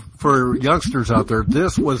 for youngsters out there,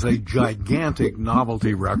 this was a gigantic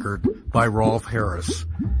novelty record by Rolf Harris.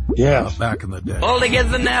 Yeah. Back in the day. All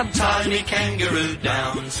together now, tiny kangaroo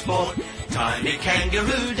down, sport. Tiny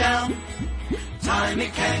kangaroo down. Tiny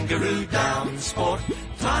kangaroo down, sport.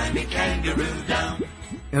 Tiny kangaroo down.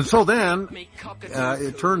 And so then,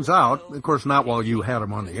 it turns out, of course not while you had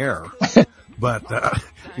him on the air, but,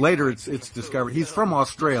 later it's discovered he's from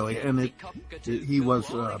Australia, and he was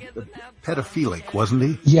pedophilic, wasn't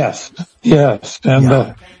he? Yes.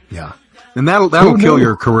 And yeah. And that'll kill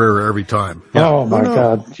your career every time. Yeah. Oh my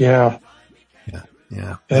God. Yeah.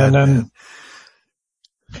 And then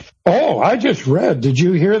I just read, did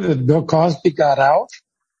you hear that Bill Cosby got out?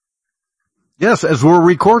 Yes, as we're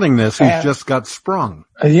recording this, he's just got sprung.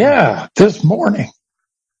 Yeah, this morning.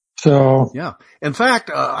 So. Yeah. In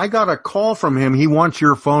fact, I got a call from him. He wants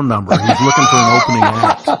your phone number. He's looking for an opening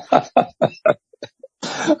act.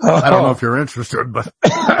 I don't know if you're interested, but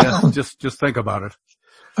yeah, just think about it.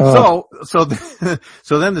 So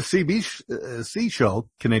then the CBC show,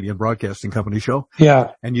 Canadian Broadcasting Company show.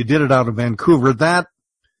 Yeah. And you did it out of Vancouver. That,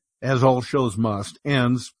 as all shows must,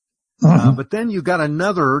 ends. But then you got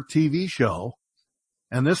another TV show,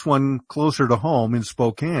 and this one closer to home in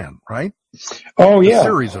Spokane, right? Oh, yeah. A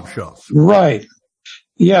series of shows. Right.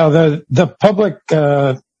 Yeah, the public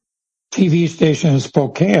TV station in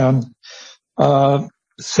Spokane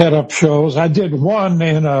set up shows. I did one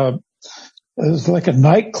it was like a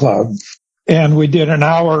nightclub, and we did an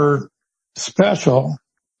hour special,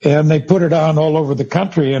 and they put it on all over the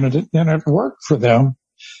country, and it worked for them.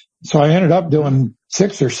 So I ended up doing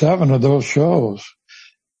 6 or 7 of those shows.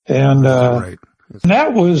 And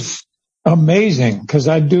that was amazing, because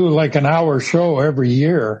I do like an hour show every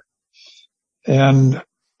year. And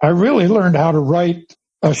I really learned how to write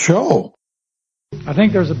a show. I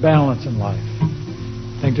think there's a balance in life.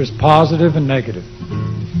 I think there's positive and negative.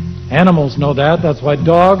 Animals know that. That's why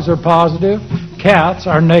dogs are positive, cats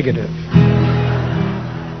are negative.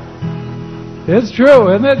 It's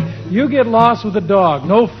true, isn't it? You get lost with a dog,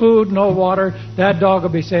 no food, no water, that dog will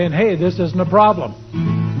be saying, hey, this isn't a problem.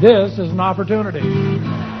 This is an opportunity.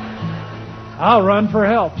 I'll run for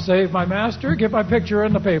help, save my master, get my picture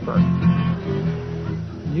in the paper.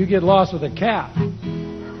 You get lost with a cat,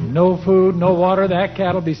 no food, no water, that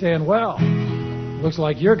cat will be saying, well, looks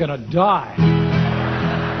like you're going to die.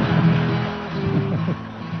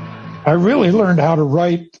 I really learned how to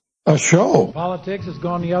write a show. Politics has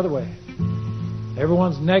gone the other way.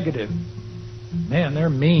 Everyone's negative. Man, they're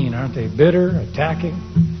mean, aren't they? Bitter, attacking.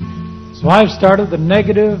 So I've started the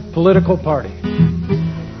Negative Political Party.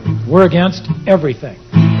 We're against everything.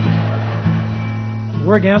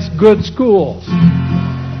 We're against good schools.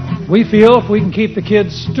 We feel if we can keep the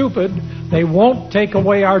kids stupid, they won't take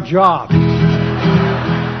away our jobs.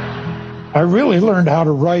 I really learned how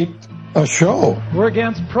to write a show. We're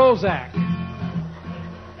against Prozac.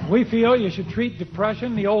 We feel you should treat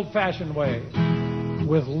depression the old-fashioned way,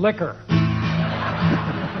 with liquor.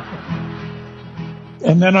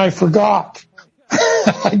 And then I forgot.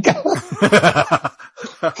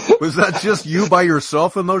 Was that just you by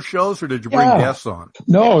yourself in those shows, or did you bring guests on?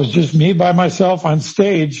 No, it was just me by myself on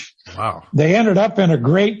stage. Wow. They ended up in a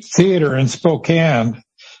great theater in Spokane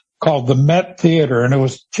called the Met Theater, and it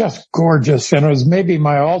was just gorgeous, and it was maybe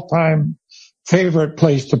my all-time favorite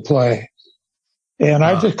place to play. And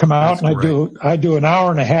I just come out and I do an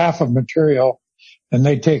hour and a half of material, and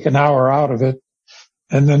they take an hour out of it,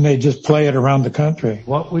 and then they just play it around the country.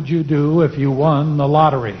 What would you do if you won the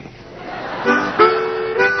lottery?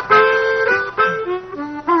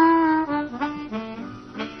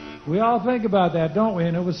 We all think about that, don't we?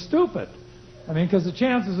 And it was stupid. I mean, because the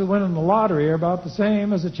chances of winning the lottery are about the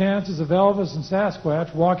same as the chances of Elvis and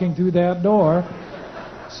Sasquatch walking through that door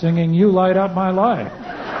singing, "You Light Up My Life."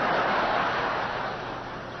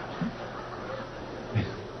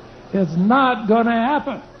 It's not going to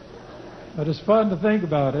happen. But it's fun to think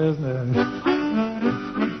about, isn't it?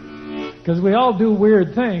 Because we all do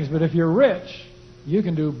weird things, but if you're rich, you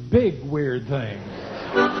can do big weird things.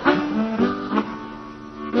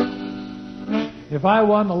 If I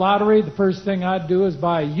won the lottery, the first thing I'd do is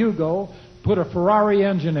buy a Yugo, put a Ferrari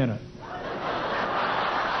engine in it.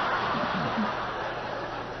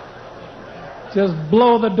 Just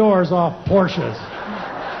blow the doors off Porsches.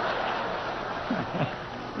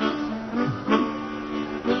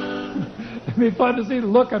 It'd be fun to see the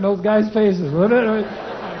look on those guys' faces, wouldn't it? Oh,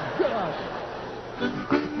 my God.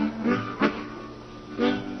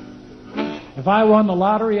 If I won the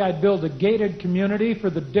lottery, I'd build a gated community for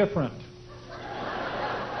the different.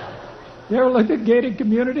 You ever looked at gated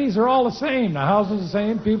communities? They're all the same. The house is the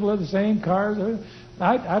same, people are the same, cars.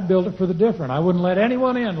 I'd build it for the different. I wouldn't let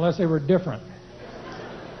anyone in unless they were different.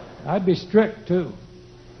 I'd be strict, too.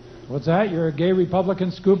 What's that? You're a gay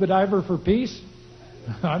Republican scuba diver for peace?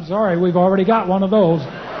 I'm sorry, we've already got one of those.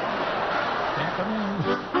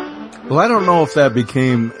 Well, I don't know if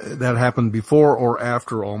that happened before or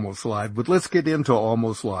after Almost Live, but let's get into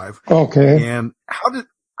Almost Live. Okay. And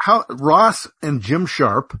how Ross and Jim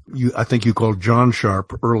Sharp, I think you called John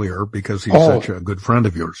Sharp earlier because he's such a good friend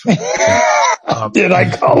of yours. Did I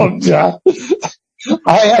call him John?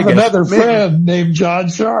 I have another friend named John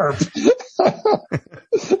Sharp.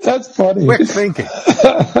 That's funny. Quick thinking.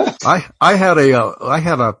 I had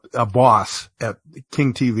a boss at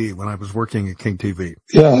King TV when I was working at King TV.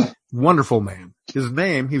 Yeah. Wonderful man. His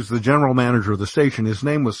name, he was the general manager of the station. His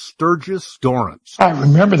name was Sturgis Dorrance. I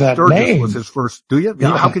remember that Sturgis name. was his first, do you?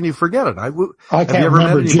 Yeah. How can you forget it? I have can't you ever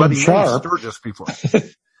met remember anybody Jim named Sharp. Sturgis before?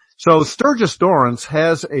 So Sturgis Dorrance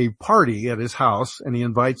has a party at his house, and he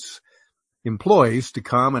invites employees to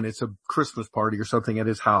come, and it's a Christmas party or something at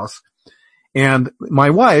his house. And my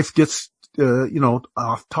wife gets,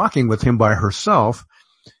 off talking with him by herself,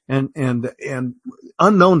 and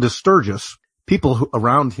unknown to Sturgis, people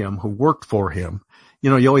around him who worked for him,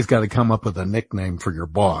 you always got to come up with a nickname for your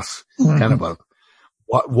boss, kind of a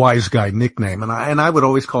wise guy nickname. And I would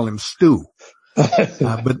always call him Stu.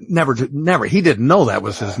 But never, he didn't know that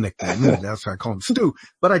was his nickname. That's why I call him Stu.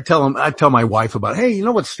 But I'd tell my wife about, hey, you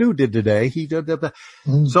know what Stu did today? He did that.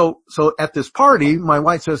 So at this party, my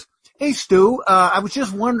wife says, hey, Stu, I was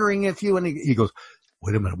just wondering if you, and he goes,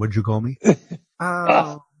 wait a minute, what'd you call me?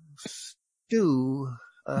 Stu.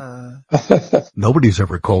 Nobody's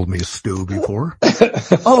ever called me Stu before.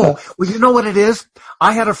 Oh, well, you know what it is?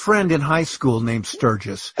 I had a friend in high school named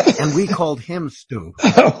Sturgis, and we called him Stu.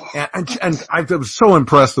 And I was so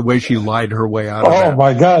impressed the way she lied her way out of that. Oh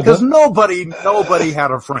my God. Because nobody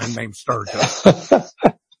had a friend named Sturgis.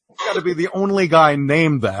 Got to be the only guy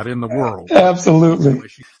named that in the world. Absolutely.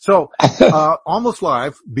 So, Almost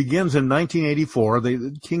Live begins in 1984.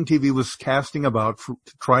 King TV was casting about to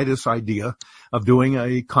try this idea of doing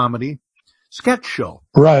a comedy sketch show.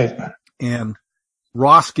 Right. And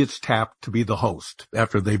Ross gets tapped to be the host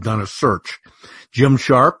after they've done a search. Jim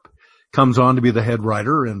Sharp comes on to be the head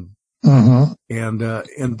writer, and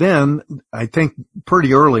then I think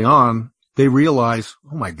pretty early on they realize,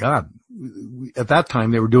 oh my God, at that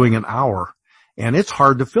time they were doing an hour, and it's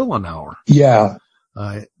hard to fill an hour. Yeah.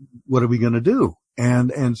 What are we going to do?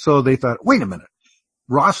 And so they thought, wait a minute.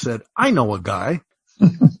 Ross said, I know a guy.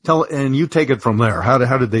 And you take it from there. How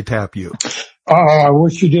did they tap you? I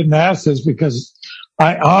wish you didn't ask this because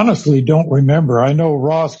I honestly don't remember. I know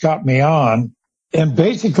Ross got me on, and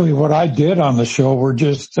basically what I did on the show were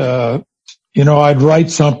just, I'd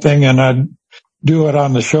write something and I'd do it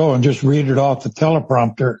on the show and just read it off the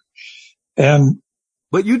teleprompter.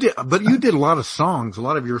 But you did a lot of songs, a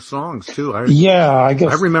lot of your songs too. I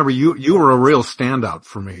guess. I remember you were a real standout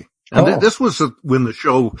for me. And this was when the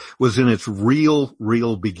show was in its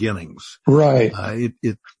real beginnings. Right.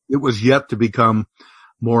 It was yet to become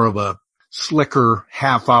more of a slicker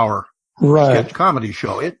half-hour sketch comedy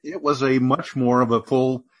show. It was a much more of a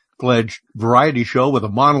full-fledged variety show with a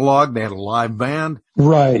monologue. They had a live band.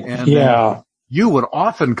 Right. And you would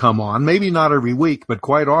often come on, maybe not every week, but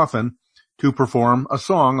quite often, to perform a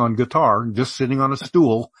song on guitar, just sitting on a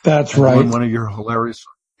stool. That's right. One of your hilarious,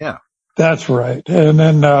 yeah. That's right. And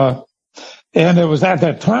then, and it was at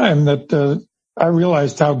that time that, I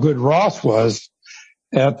realized how good Ross was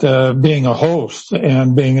at, being a host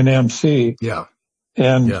and being an MC. Yeah.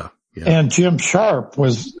 And Jim Sharp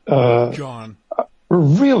was, John. a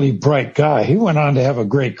really bright guy. He went on to have a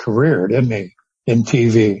great career, didn't he, in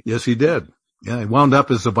TV? Yes, he did. Yeah. He wound up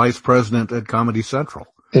as the vice president at Comedy Central.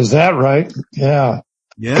 Is that right? Yeah.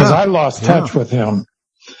 Yeah. Cause I lost touch with him.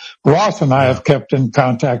 Ross and I have kept in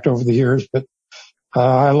contact over the years, but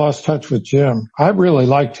I lost touch with Jim. I really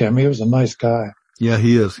liked him. He was a nice guy. Yeah,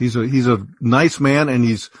 he is. He's a nice man, and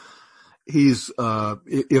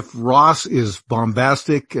if Ross is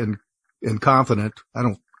bombastic and confident,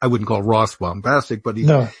 I wouldn't call Ross bombastic, but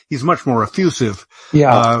he's much more effusive.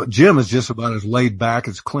 Yeah. Jim is just about as laid back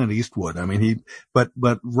as Clint Eastwood. I mean, but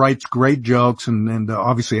writes great jokes and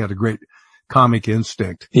obviously had a great comic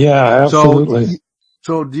instinct. Yeah, absolutely.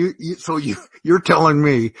 So you're telling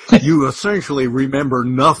me you essentially remember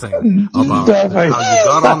nothing about how you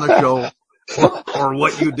got on the show or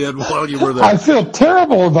what you did while you were there. I feel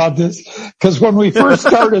terrible about this because when we first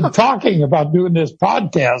started talking about doing this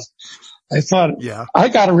podcast, I thought, I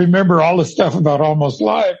got to remember all the stuff about Almost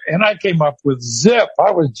Live, and I came up with Zip.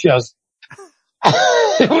 It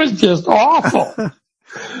was just awful.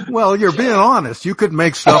 Well, you're being honest. You could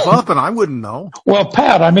make stuff up and I wouldn't know. Well,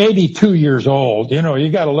 Pat, I'm 82 years old.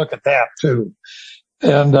 You got to look at that too.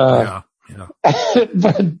 And, yeah.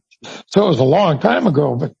 but, so it was a long time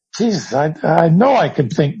ago, but Jesus, I know I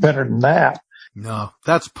could think better than that. No,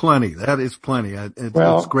 that's plenty. That is plenty.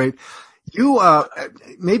 It's great. You,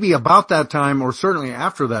 maybe about that time or certainly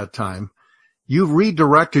after that time, you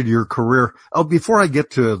redirected your career. Oh, before I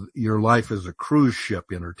get to your life as a cruise ship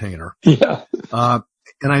entertainer. Yeah.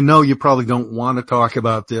 And I know you probably don't want to talk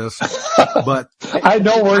about this, but I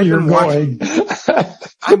know where you're going.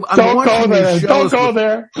 I'm don't go there. Don't go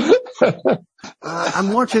there.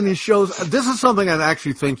 I'm watching these shows. This is something I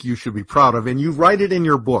actually think you should be proud of, and you write it in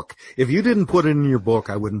your book. If you didn't put it in your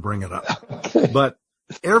book, I wouldn't bring it up. Okay. But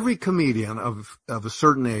every comedian of a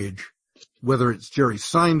certain age, whether it's Jerry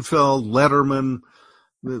Seinfeld, Letterman,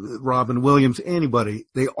 Robin Williams, anybody,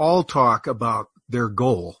 they all talk about their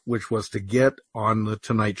goal, which was to get on the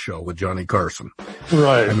Tonight Show with Johnny Carson.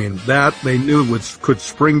 Right. I mean, that they knew could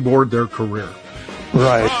springboard their career.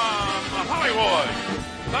 Right. From Hollywood,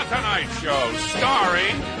 The Tonight Show,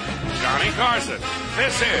 starring Johnny Carson.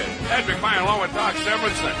 This is Ed McMahon along with Doc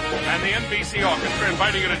Severinsen and the NBC Orchestra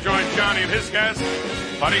inviting you to join Johnny and his guests,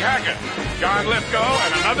 Buddy Hackett, John Lithgow,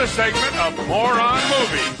 and another segment of More on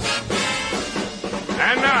Movies.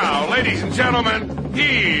 And now, ladies and gentlemen,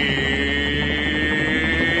 here's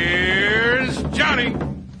Johnny.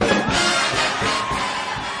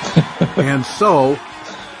 And so,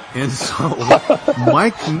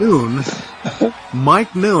 Mike Noon,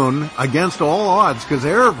 against all odds, because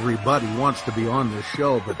everybody wants to be on this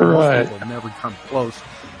show, but most people never come close.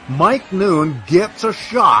 Mike Noon gets a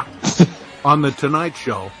shot on the Tonight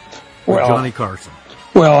Show with Johnny Carson.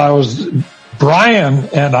 Well, Brian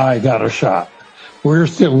and I got a shot. We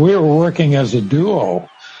were working as a duo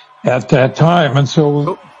at that time, and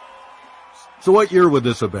so what year would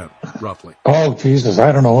this have been, roughly? Oh, Jesus,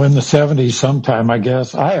 I don't know, in the 70s sometime, I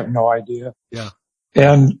guess. I have no idea. Yeah.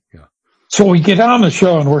 And so we get on the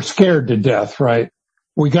show and we're scared to death, right?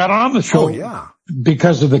 We got on the show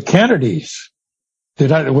because of the Kennedys.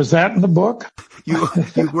 Was that in the book? You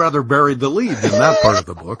rather buried the lead in that part of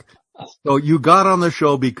the book. So you got on the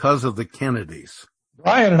show because of the Kennedys.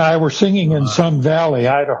 Brian and I were singing in Sun Valley,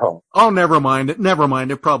 Idaho. Oh, never mind.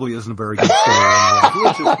 It probably isn't a very good story.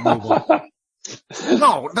 Let's just move on.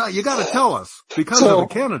 No, you got to tell us because of the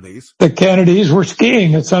Kennedys. The Kennedys were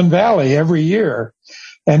skiing at Sun Valley every year,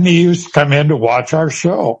 and they used to come in to watch our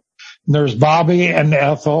show. And there's Bobby and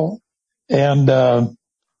Ethel, and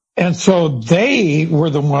so they were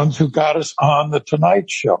the ones who got us on the Tonight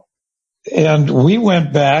Show, and we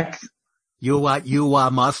went back. You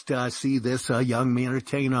must see this young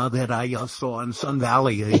entertainer that I saw in Sun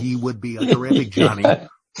Valley. He would be a terrific Johnny.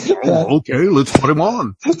 Oh, okay, let's put him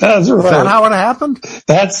on. That's right. Is that how it happened?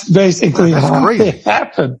 That's basically how it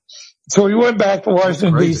happened. So we went back to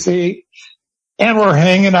Washington, D.C., and we're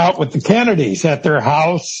hanging out with the Kennedys at their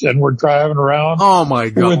house, and we're driving around. Oh, my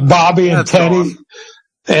God. With Bobby and Teddy. Awesome.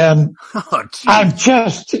 And I'm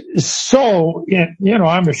just so,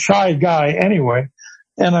 I'm a shy guy anyway,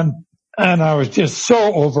 and I was just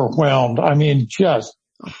so overwhelmed. I mean, just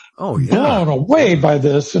blown away by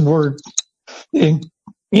this. And we're in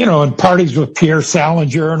parties with Pierre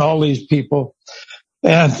Salinger and all these people.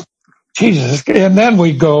 And Jesus, and then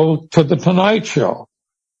we go to the Tonight Show.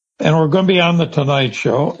 And we're going to be on the Tonight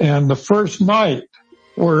Show. And the first night,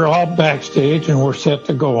 we're all backstage and we're set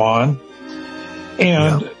to go on.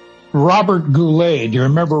 And Robert Goulet, do you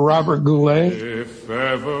remember Robert Goulet? If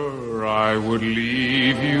ever I would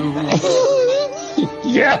leave you,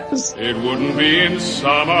 yes, it wouldn't be in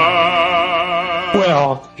summer.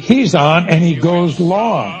 Well, he's on and he goes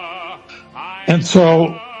long. And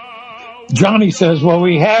so Johnny says, well,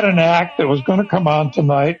 we had an act that was going to come on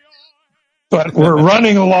tonight, but we're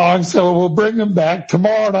running along, so we'll bring him back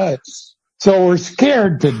tomorrow night. So we're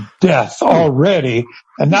scared to death already,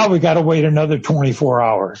 and now we got to wait another 24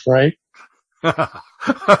 hours, right? And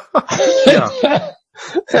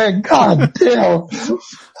God damn,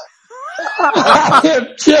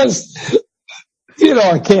 I just,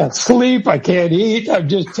 I can't sleep, I can't eat, I'm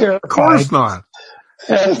just terrified. Of course not.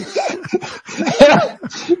 And,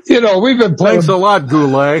 we've been playing. Thanks a lot,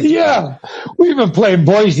 Goulet. Yeah. We've been playing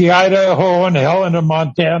Boise, Idaho and Helena,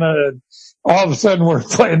 Montana, and all of a sudden we're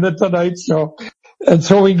playing the Tonight Show. And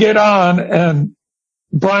so we get on and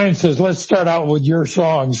Brian says, let's start out with your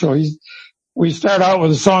song. So we start out with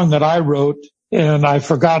a song that I wrote and I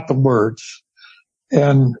forgot the words.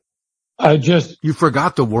 And You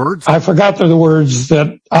forgot the words? I forgot the words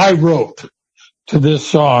that I wrote to this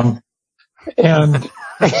song. And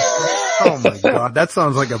oh my God, that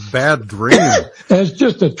sounds like a bad dream. It's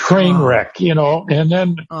just a train wreck, and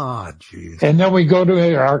then, and then we go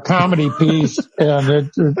to our comedy piece and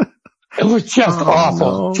it was just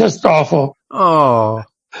awful, just awful. Oh.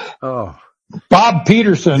 Bob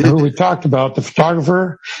Peterson, who we talked about, the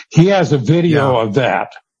photographer, he has a video of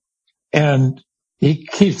that and he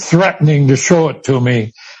keeps threatening to show it to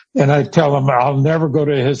me. And I tell him I'll never go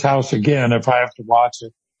to his house again if I have to watch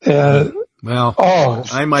it.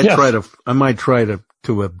 I might try to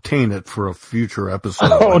obtain it for a future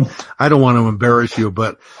episode. I don't want to embarrass you,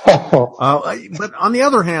 but on the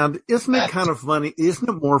other hand, isn't it kind of funny? Isn't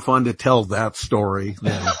it more fun to tell that story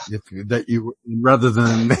rather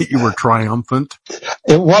than that you were triumphant?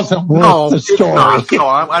 It wasn't worth the story. No,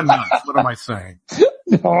 I'm not. What am I saying?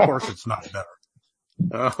 No. Of course it's not better.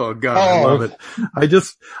 Oh God, I love it.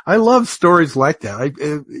 I love stories like that.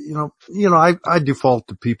 I default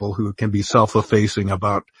to people who can be self-effacing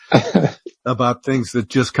about things that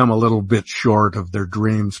just come a little bit short of their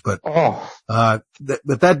dreams. But, that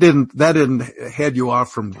didn't head you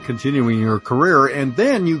off from continuing your career. And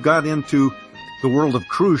then you got into the world of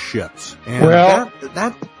cruise ships. And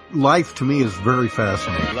that life to me is very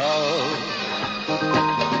fascinating. Love,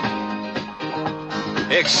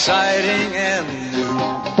 exciting and new.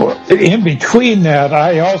 Well, in between that,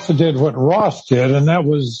 I also did what Ross did, and that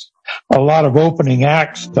was a lot of opening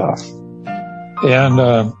act stuff.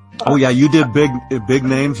 And you did big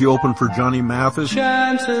names. You opened for Johnny Mathis.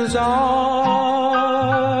 Chances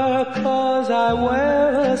are, 'cause I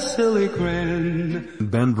wear a silly grin.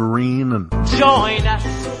 Ben Vereen and join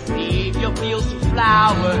us, leave your fields to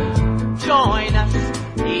flower. Join us,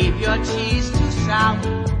 leave your cheese to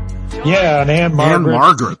sour. Yeah, and Anne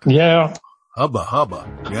Margaret. Yeah. Hubba.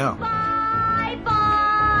 Yeah. Bye,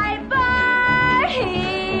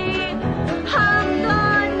 Bertie. I'm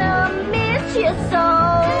gonna miss you so.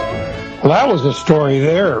 Well, that was a story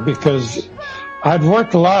there because I'd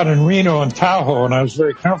worked a lot in Reno and Tahoe and I was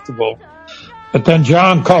very comfortable. But then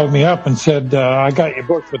John called me up and said, I got you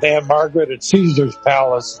booked with Anne Margaret at Caesar's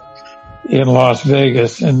Palace in Las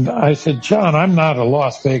Vegas. And I said, John, I'm not a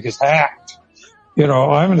Las Vegas act.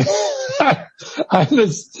 I'm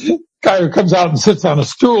this guy who comes out and sits on a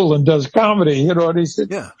stool and does comedy, and he said,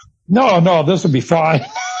 no, this will be fine.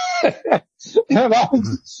 And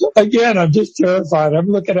I'm just terrified. I'm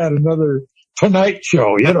looking at another Tonight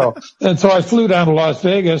Show, And so I flew down to Las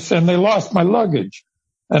Vegas and they lost my luggage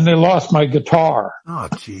and they lost my guitar. Oh,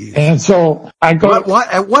 geez. And so I go.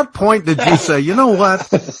 At what point did you say, you know what?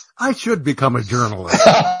 I should become a journalist?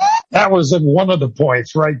 That was at one of the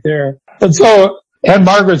points right there. And so Anne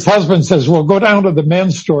Margaret's husband says, well, go down to the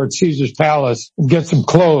men's store at Caesar's Palace and get some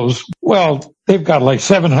clothes. Well, they've got like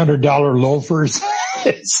 $700 loafers,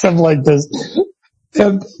 stuff like this.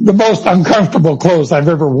 And the most uncomfortable clothes I've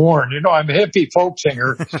ever worn. I'm a hippie folk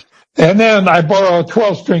singer. And then I borrow a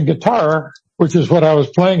 12-string guitar, which is what I was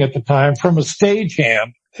playing at the time, from a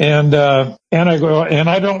stagehand. And I go, and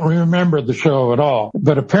I don't remember the show at all,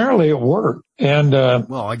 but apparently it worked. And,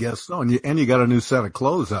 well, I guess so. And you got a new set of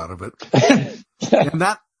clothes out of it. And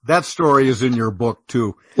that story is in your book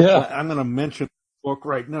too. Yeah. I'm going to mention the book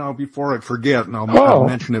right now before I forget, and I'll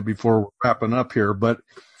mention it before we're wrapping up here, but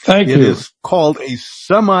Thank you. It is called A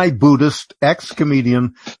Semi-Buddhist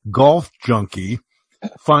Ex-Comedian Golf Junkie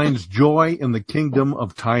Finds Joy in the Kingdom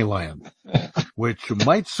of Thailand, which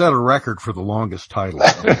might set a record for the longest title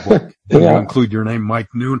of the book. You include your name, Mike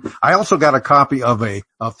Noon. I also got a copy of a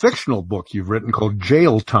fictional book you've written called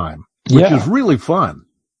Jail Time, which is really fun.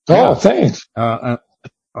 Oh, thanks. I'll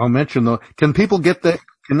mention can people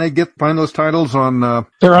find those titles on,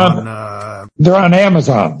 they're on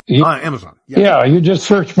Amazon. Amazon. Yeah, you just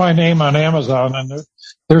search my name on Amazon and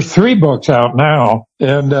there's 3 books out now.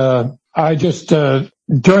 And, I just, during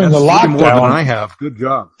the lockdown. More than I have. Good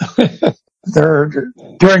job.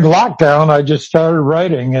 During lockdown, I just started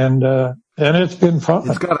writing and it's been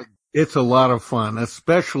fun. It's a lot of fun,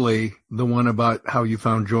 especially the one about how you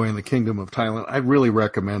found joy in the Kingdom of Thailand. I really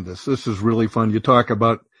recommend this. This is really fun. You talk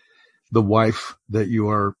about the wife that you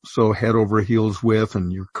are so head over heels with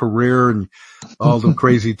and your career and all the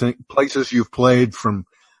crazy places you've played from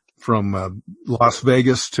Las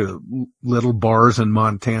Vegas to little bars in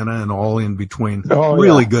Montana and all in between.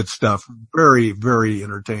 Really good stuff. Very, very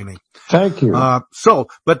entertaining. Thank you. But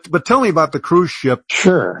tell me about the cruise ship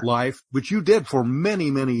life, which you did for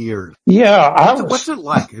many, many years. Yeah. What's it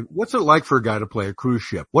like? What's it like for a guy to play a cruise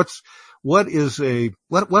ship? What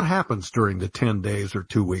happens during the 10 days or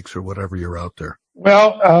 2 weeks or whatever you're out there?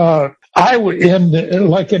 Well, I would in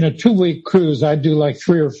a 2-week cruise, I'd do like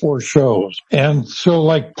 3 or 4 shows. And so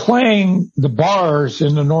like playing the bars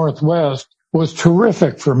in the Northwest was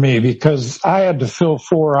terrific for me because I had to fill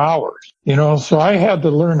 4 hours, so I had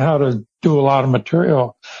to learn how to do a lot of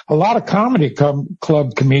material. A lot of comedy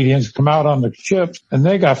club comedians come out on the ships and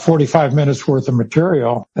they got 45 minutes worth of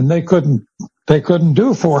material and they couldn't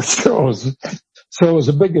do 4 shows. So it was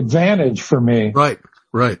a big advantage for me.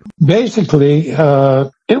 Right. Basically,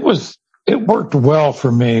 it worked well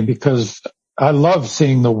for me because I love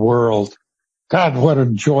seeing the world. God, what a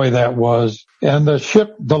joy that was. And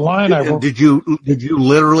the line I worked. Did you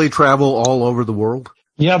literally travel all over the world?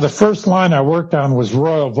 Yeah, the first line I worked on was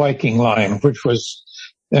Royal Viking Line, which was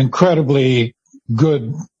incredibly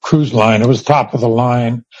good cruise line. It was top of the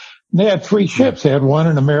line. They had 3 ships. They had one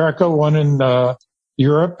in America, one in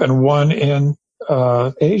Europe, and one in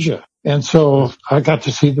Asia. And so I got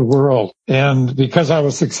to see the world. And because I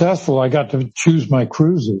was successful, I got to choose my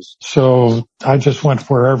cruises. So I just went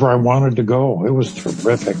wherever I wanted to go. It was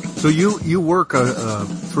terrific. So you work 3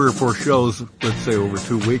 or 4 shows, let's say over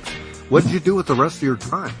 2 weeks. What did you do with the rest of your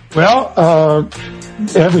time? Well,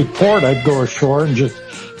 every port I'd go ashore and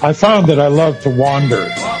I found that I loved to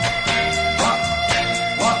wander.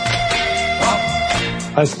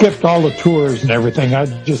 I skipped all the tours and everything.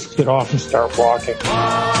 I'd just get off and start walking.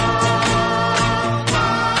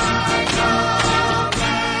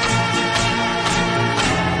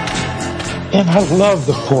 And I love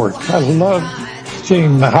the port. I love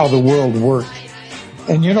seeing how the world worked.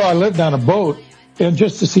 And I lived on a boat, and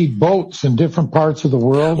just to see boats in different parts of the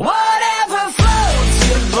world. Whatever floats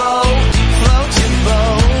your boat, float your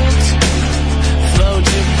boat, float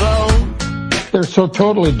your boat. They're so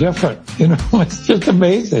totally different. It's just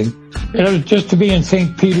amazing. Just to be in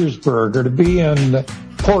St. Petersburg or to be in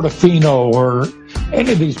Portofino or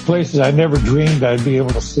any of these places I never dreamed I'd be able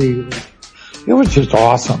to see. It was just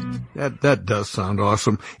awesome. That does sound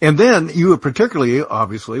awesome. And then you particularly,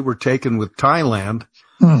 obviously, were taken with Thailand.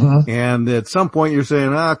 Mm-hmm. And at some point you're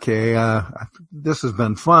saying, okay, this has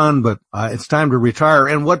been fun, but it's time to retire.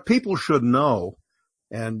 And what people should know,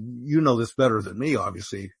 and you know this better than me,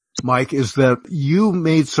 obviously, Mike, is that you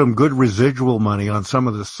made some good residual money on some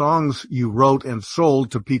of the songs you wrote and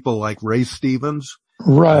sold to people like Ray Stevens.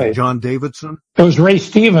 Right. John Davidson. It was Ray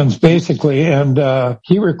Stevens, basically, and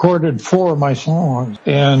he recorded 4 of my songs,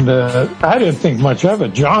 and I didn't think much of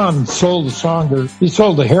it. John sold he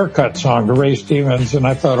sold the Haircut song to Ray Stevens, and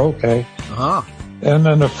I thought, okay. Uh-huh. And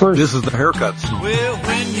then This is the Haircut song. Well,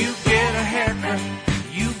 when you get a haircut,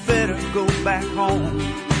 you better go back home.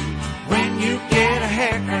 When you get a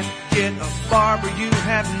haircut, get a barber you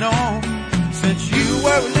have known. Since you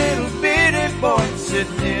were a little bitty boy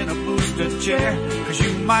sitting in a booster chair, 'cause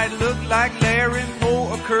you might look like Larry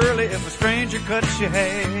Moore or Curly if a stranger cuts your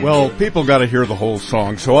hair. Well, people got to hear the whole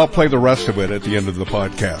song, so I'll play the rest of it at the end of the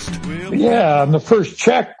podcast. Yeah, and the first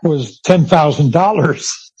check was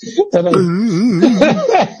 $10,000.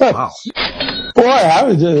 Wow. Boy,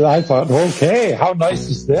 I thought, okay, how nice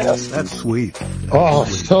is this? That's sweet.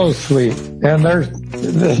 So sweet. And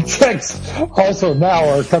the checks also now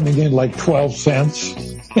are coming in like 12 cents.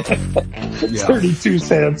 32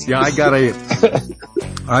 cents. Yeah,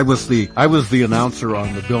 I was the announcer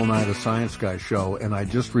on the Bill Nye the Science Guy show, and I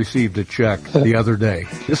just received a check the other day.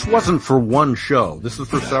 This wasn't for one show. This is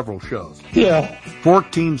for several shows. Yeah.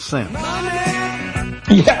 14 cents.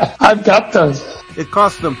 Yeah, I've got those. It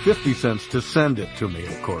cost them 50 cents to send it to me,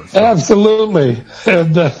 of course. Absolutely.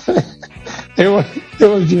 And it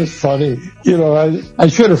was just funny. I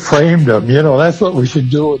should have framed them. That's what we should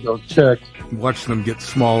do with those checks. Watch them get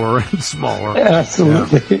smaller and smaller.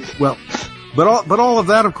 Absolutely. Yeah. Well, but all of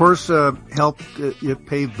that, of course, helped. It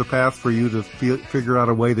paved the path for you to figure out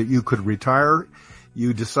a way that you could retire.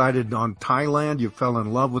 You decided on Thailand. You fell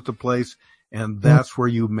in love with the place, and that's where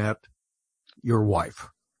you met your wife.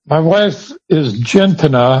 My wife is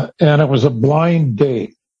Jintana, and it was a blind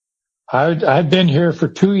date. I'd been here for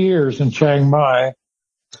 2 years in Chiang Mai,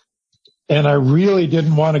 and I really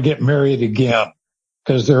didn't want to get married again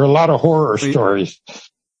because there are a lot of horror stories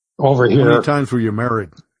over here. How many times were you married?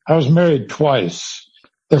 I was married twice.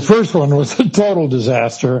 The first one was a total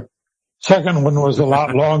disaster. Second one was a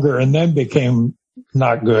lot longer and then became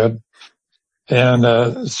not good.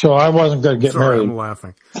 And so I wasn't going to get married. I'm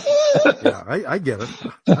laughing. Yeah, I get it.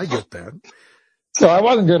 I get that. So I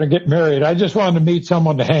wasn't going to get married. I just wanted to meet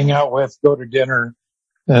someone to hang out with, go to dinner,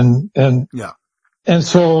 and yeah. And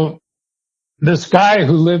so this guy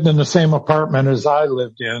who lived in the same apartment as I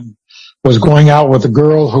lived in was going out with a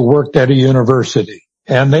girl who worked at a university,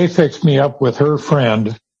 and they fixed me up with her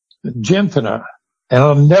friend, Jintana. And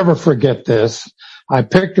I'll never forget this. I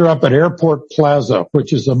picked her up at Airport Plaza,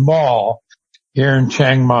 which is a mall here in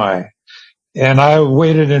Chiang Mai. And I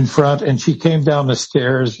waited in front, and she came down the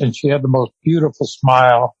stairs, and she had the most beautiful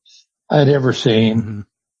smile I'd ever seen. Mm-hmm.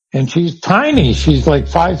 And she's tiny. She's like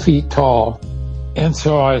 5 feet tall. And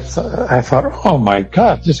so I thought, oh my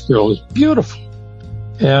God, this girl is beautiful.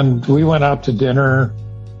 And we went out to dinner,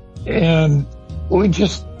 and we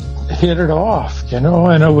just hit it off, and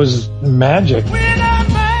it was magic.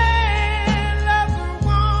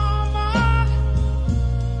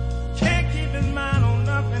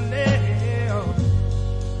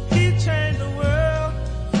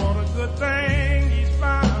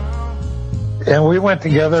 And we went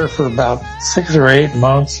together for about 6 or 8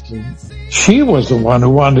 months. she was the one who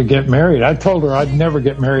wanted to get married. I told her I'd never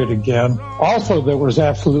get married again. Also, that was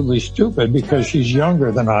absolutely stupid because she's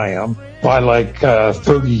younger than I am by like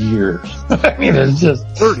 30 years. I mean, it's just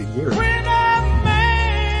 30 years.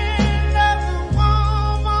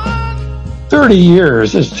 30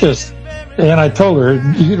 years. It's just, and I told her,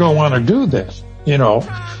 you don't want to do this, you know.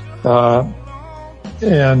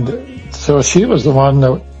 And so she was the one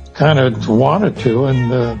that kind of wanted to,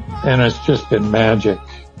 and it's just been magic.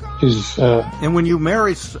 She's, and when you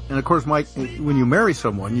marry, and of course, Mike, when you marry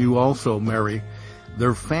someone, you also marry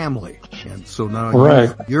their family. And so now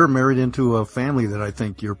right. you're married into a family that I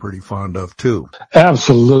think you're pretty fond of too.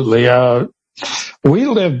 Absolutely. We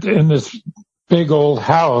lived in this big old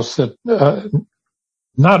house that, it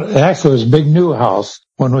was a big new house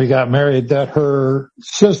when we got married that her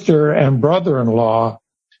sister and brother-in-law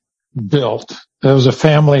built. It was a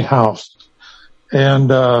family house.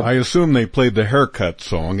 And, I assume they played the Haircut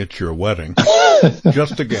song at your wedding.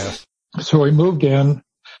 Just a guess. So we moved in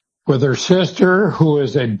with her sister, who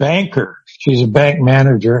is a banker. She's a bank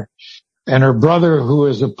manager, and her brother, who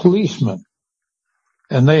is a policeman.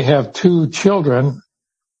 And they have 2 children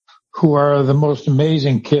who are the most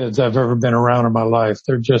amazing kids I've ever been around in my life.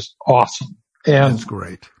 They're just awesome. And that's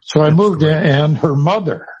great. So I moved in, and her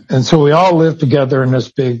mother. And so we all lived together in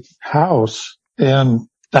this big house. And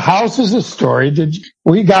the house is a story.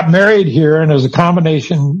 We got married here, and it was a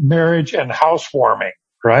combination marriage and housewarming,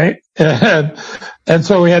 right? And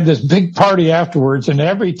so we had this big party afterwards, and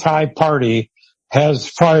every Thai party has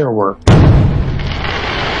fireworks.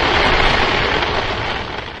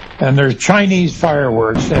 And they're Chinese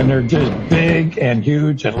fireworks, and they're just big and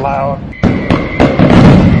huge and loud.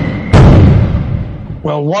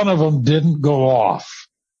 Well, one of them didn't go off.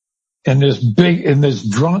 And this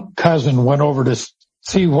drunk cousin went over to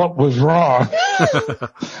see what was wrong.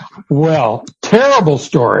 Well, terrible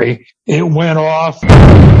story. It went off.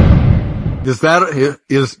 Is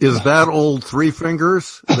that old Three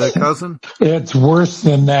Fingers, that cousin? It's worse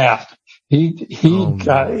than that. He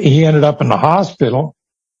ended up in the hospital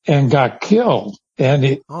and got killed.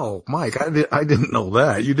 And Mike, I didn't know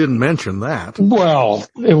that. You didn't mention that. Well,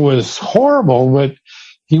 it was horrible, but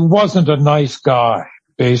he wasn't a nice guy,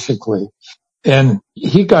 basically. And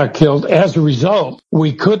he got killed. As a result,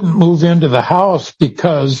 we couldn't move into the house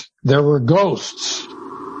because there were ghosts.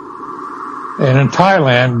 And in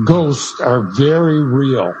Thailand, ghosts are very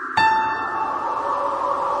real.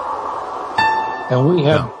 And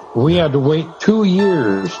we had to wait 2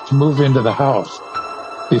 years to move into the house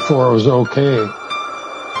before it was okay.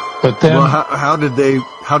 But then, well, how did they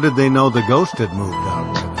know the ghost had moved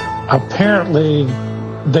out? Apparently,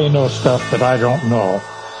 they know stuff that I don't know.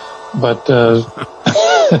 But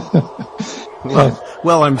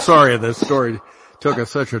well, I'm sorry that story took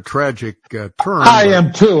such a tragic turn. I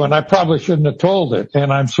am too, and I probably shouldn't have told it.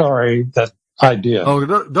 And I'm sorry that I did. Oh,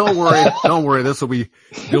 don't worry. This will be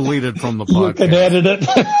deleted from the podcast. You can edit it.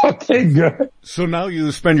 Okay, good. So now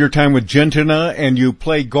you spend your time with Gentina, and you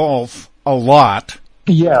play golf a lot.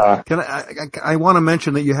 Yeah. I want to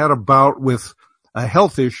mention that you had a bout with a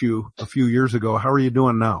health issue a few years ago. How are you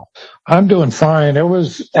doing now? I'm doing fine. That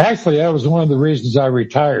was one of the reasons I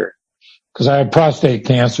retired, because I had prostate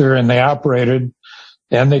cancer, and they operated,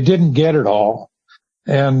 and they didn't get it all.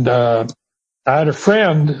 And I had a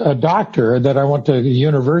friend, a doctor that I went to the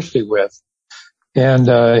university with,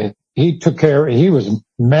 and he was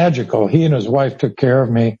magical. He and his wife took care of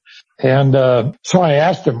me. And so I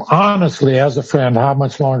asked him honestly as a friend, how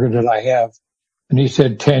much longer did I have? And he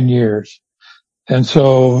said 10 years. And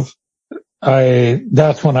so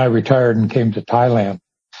that's when I retired and came to Thailand.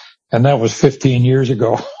 And that was 15 years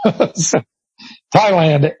ago. So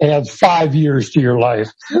Thailand adds 5 years to your life.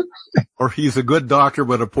 Or he's a good doctor,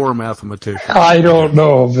 but a poor mathematician. I don't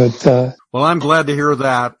know, but, well, I'm glad to hear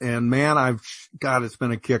that. And man, it's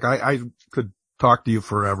been a kick. I could talk to you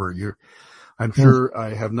forever. I'm sure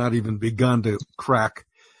I have not even begun to crack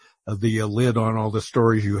the lid on all the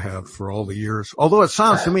stories you have for all the years. Although it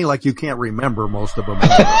sounds to me like you can't remember most of them.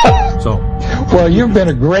 Well, you've been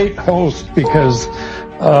a great host because,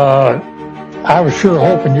 I was sure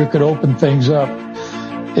hoping you could open things up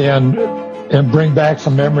and bring back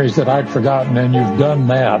some memories that I'd forgotten, and you've done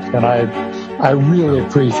that, and I really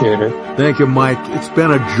appreciate it. Thank you, Mike. It's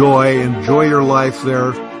been a joy. Enjoy your life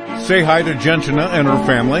there. Say hi to Gentina and her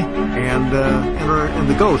family. And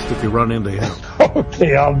the ghost if you run into him.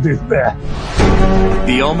 Okay, I'll do that.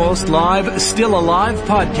 The Almost Live, Still Alive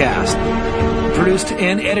podcast. Produced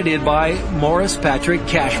and edited by Morris Patrick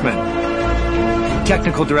Cashman.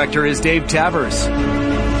 Technical director is Dave Tavers.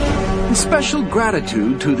 And special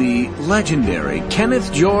gratitude to the legendary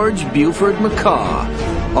Kenneth George Buford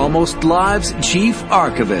McCaw Almost Live's chief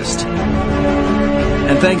archivist.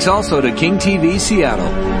 And thanks also to King TV Seattle.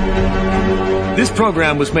 This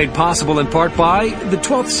program was made possible in part by the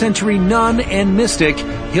 12th century nun and mystic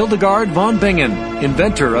Hildegard von Bingen,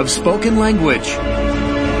 inventor of spoken language.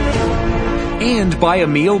 And by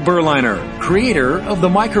Emil Berliner, creator of the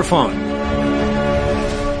microphone.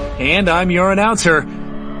 And I'm your announcer,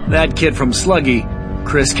 that kid from Sluggy,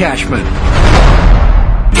 Chris Cashman.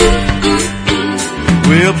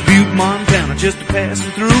 Well, Butte, Montana, just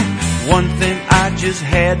passing through. One thing I just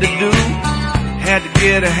had to do. Had to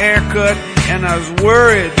get a haircut, and I was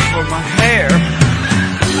worried for my hair.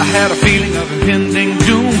 I had a feeling of impending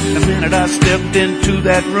doom the minute I stepped into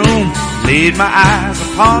that room. Laid my eyes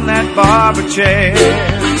upon that barber chair.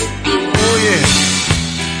 Oh yeah,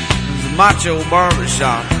 it was a macho barber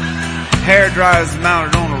shop. Hair dryers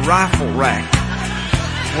mounted on a rifle rack.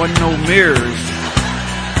 Wasn't no mirrors.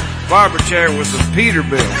 Barber chair was a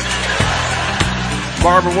Peterbilt.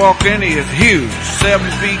 Barber walked in, he is huge, 7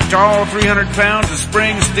 feet tall, 300 pounds of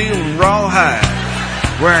spring steel and rawhide.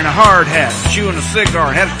 Wearing a hard hat, chewing a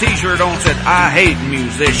cigar, had a t-shirt on, said, "I hate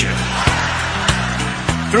musicians."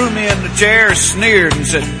 Threw me in the chair, sneered, and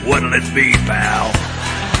said, "What'll it be, pal?"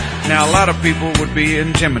 Now, a lot of people would be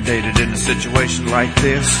intimidated in a situation like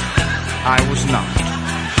this. I was not.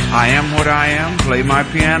 I am what I am, play my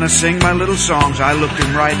piano, sing my little songs. I looked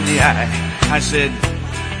him right in the eye. I said,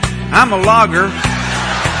 "I'm a logger,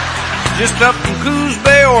 just up from Coos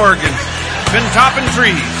Bay, Oregon. Been topping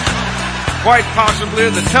trees. Quite possibly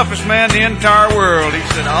the toughest man in the entire world." He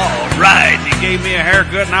said, "All right." He gave me a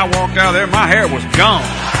haircut and I walked out there. My hair was gone.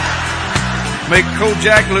 Make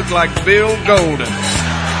Kojak look like Bill Golden.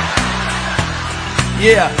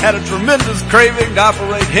 Yeah, had a tremendous craving to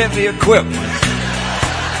operate heavy equipment.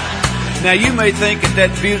 Now you may think that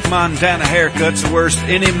Butte, Montana haircut's the worst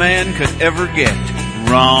any man could ever get.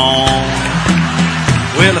 Wrong.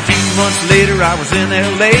 Well, a few months later I was in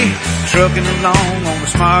L.A., trucking along on a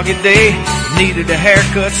smoggy day. Needed a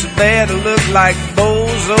haircut so bad I looked like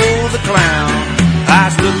Bozo the Clown.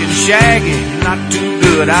 Eyes looking shaggy, not too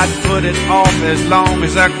good. I'd put it off as long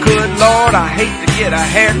as I could. Lord, I hate to get a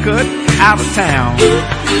haircut out of town.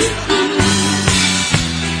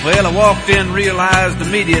 Well, I walked in, realized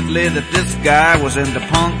immediately that this guy was into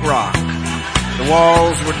punk rock. The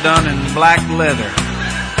walls were done in black leather.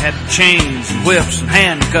 Had chains, whips, and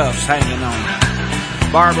handcuffs hanging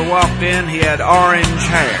on. Barber walked in, he had orange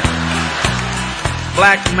hair,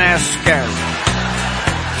 black mascara,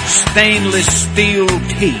 stainless steel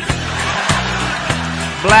teeth,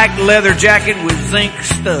 black leather jacket with zinc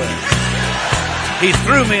studs. He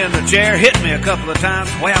threw me in the chair, hit me a couple of times,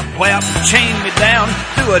 whap, whap, chained me down,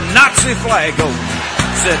 threw a Nazi flag over me.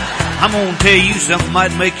 Said, "I'm gonna tell you something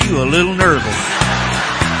might make you a little nervous."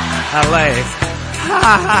 I laughed.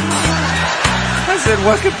 I said,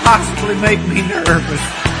 "What could possibly make me nervous?"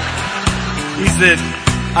 He said,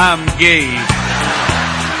 "I'm gay."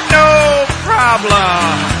 No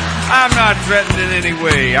problem. I'm not threatened in any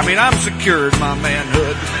way. I mean, I'm secure in my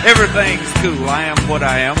manhood. Everything's cool. I am what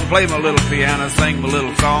I am. Play my little piano, sing my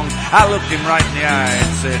little song. I looked him right in the eye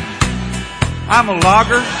and said, "I'm a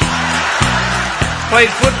logger.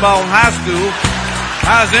 Played football in high school.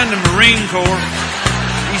 I was in the Marine Corps."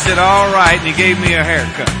 He said, "All right," and he gave me a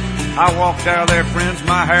haircut. I walked out of there, friends,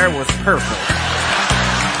 my hair was purple.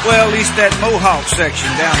 Well, at least that mohawk section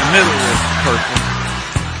down the middle was purple.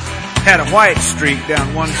 Had a white streak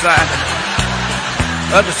down one side.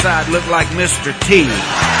 Other side looked like Mr. T.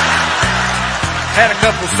 Had a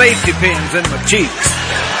couple safety pins in my cheeks.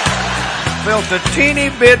 Felt a teeny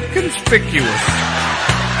bit conspicuous.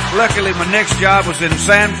 Luckily, my next job was in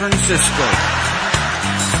San Francisco.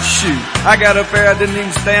 Shoot, I got up there, I didn't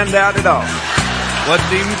even stand out at all.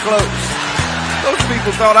 Wasn't even close. Those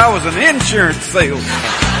people thought I was an insurance salesman.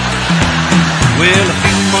 Well, a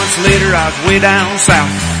few months later, I was way down south.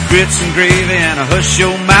 Grits and gravy and a hush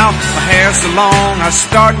your mouth. My hair so long, I was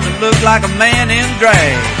starting to look like a man in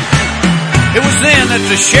drag. It was then that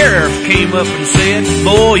the sheriff came up and said,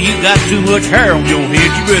 "Boy, you got too much hair on your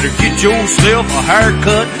head. You better get yourself a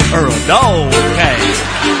haircut or a dog tag."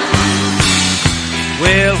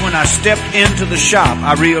 Well, when I stepped into the shop,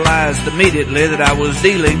 I realized immediately that I was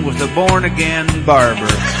dealing with a born-again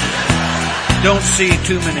barber. Don't see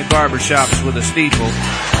too many barbershops with a steeple.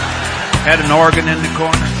 Had an organ in the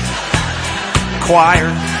corner, choir.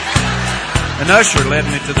 An usher led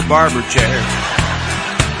me to the barber chair.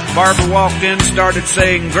 Barber walked in, started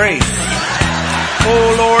saying grace.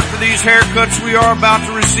 "Oh Lord, for these haircuts we are about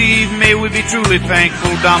to receive, may we be truly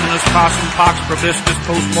thankful. Dominus possum pox probiscus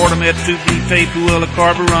postmortem et tu vitae puella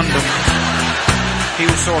carborundum." He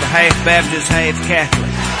was sort of half Baptist, half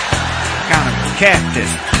Catholic. kind of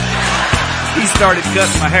cactus. He started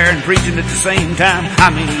cutting my hair and preaching at the same time.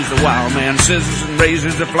 I mean, he's a wild man. Scissors and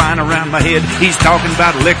razors are flying around my head. He's talking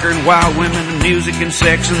about liquor and wild women and music and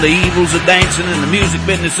sex and the evils of dancing and the music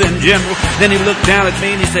business in general. Then he looked down at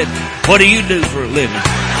me and he said, "What do you do for a living?"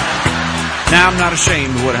 Now, I'm not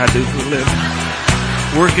ashamed of what I do for a living.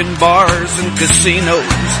 Working bars and casinos,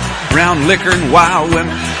 around liquor and wild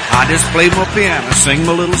women. I just play my piano, sing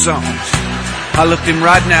my little songs. I looked him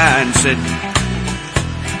right in the eye and said,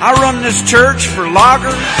 "I run this church for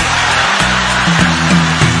lager."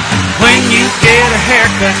 When you get a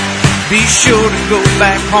haircut, be sure to go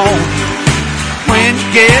back home. When you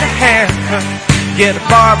get a haircut, get a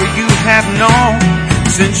barber you have known.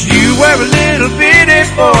 Since you were a little bitty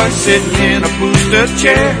boy sitting in a booster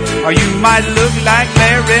chair, or you might look like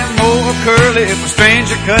Larry Moore Curly if a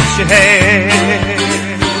stranger cuts your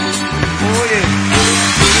hair.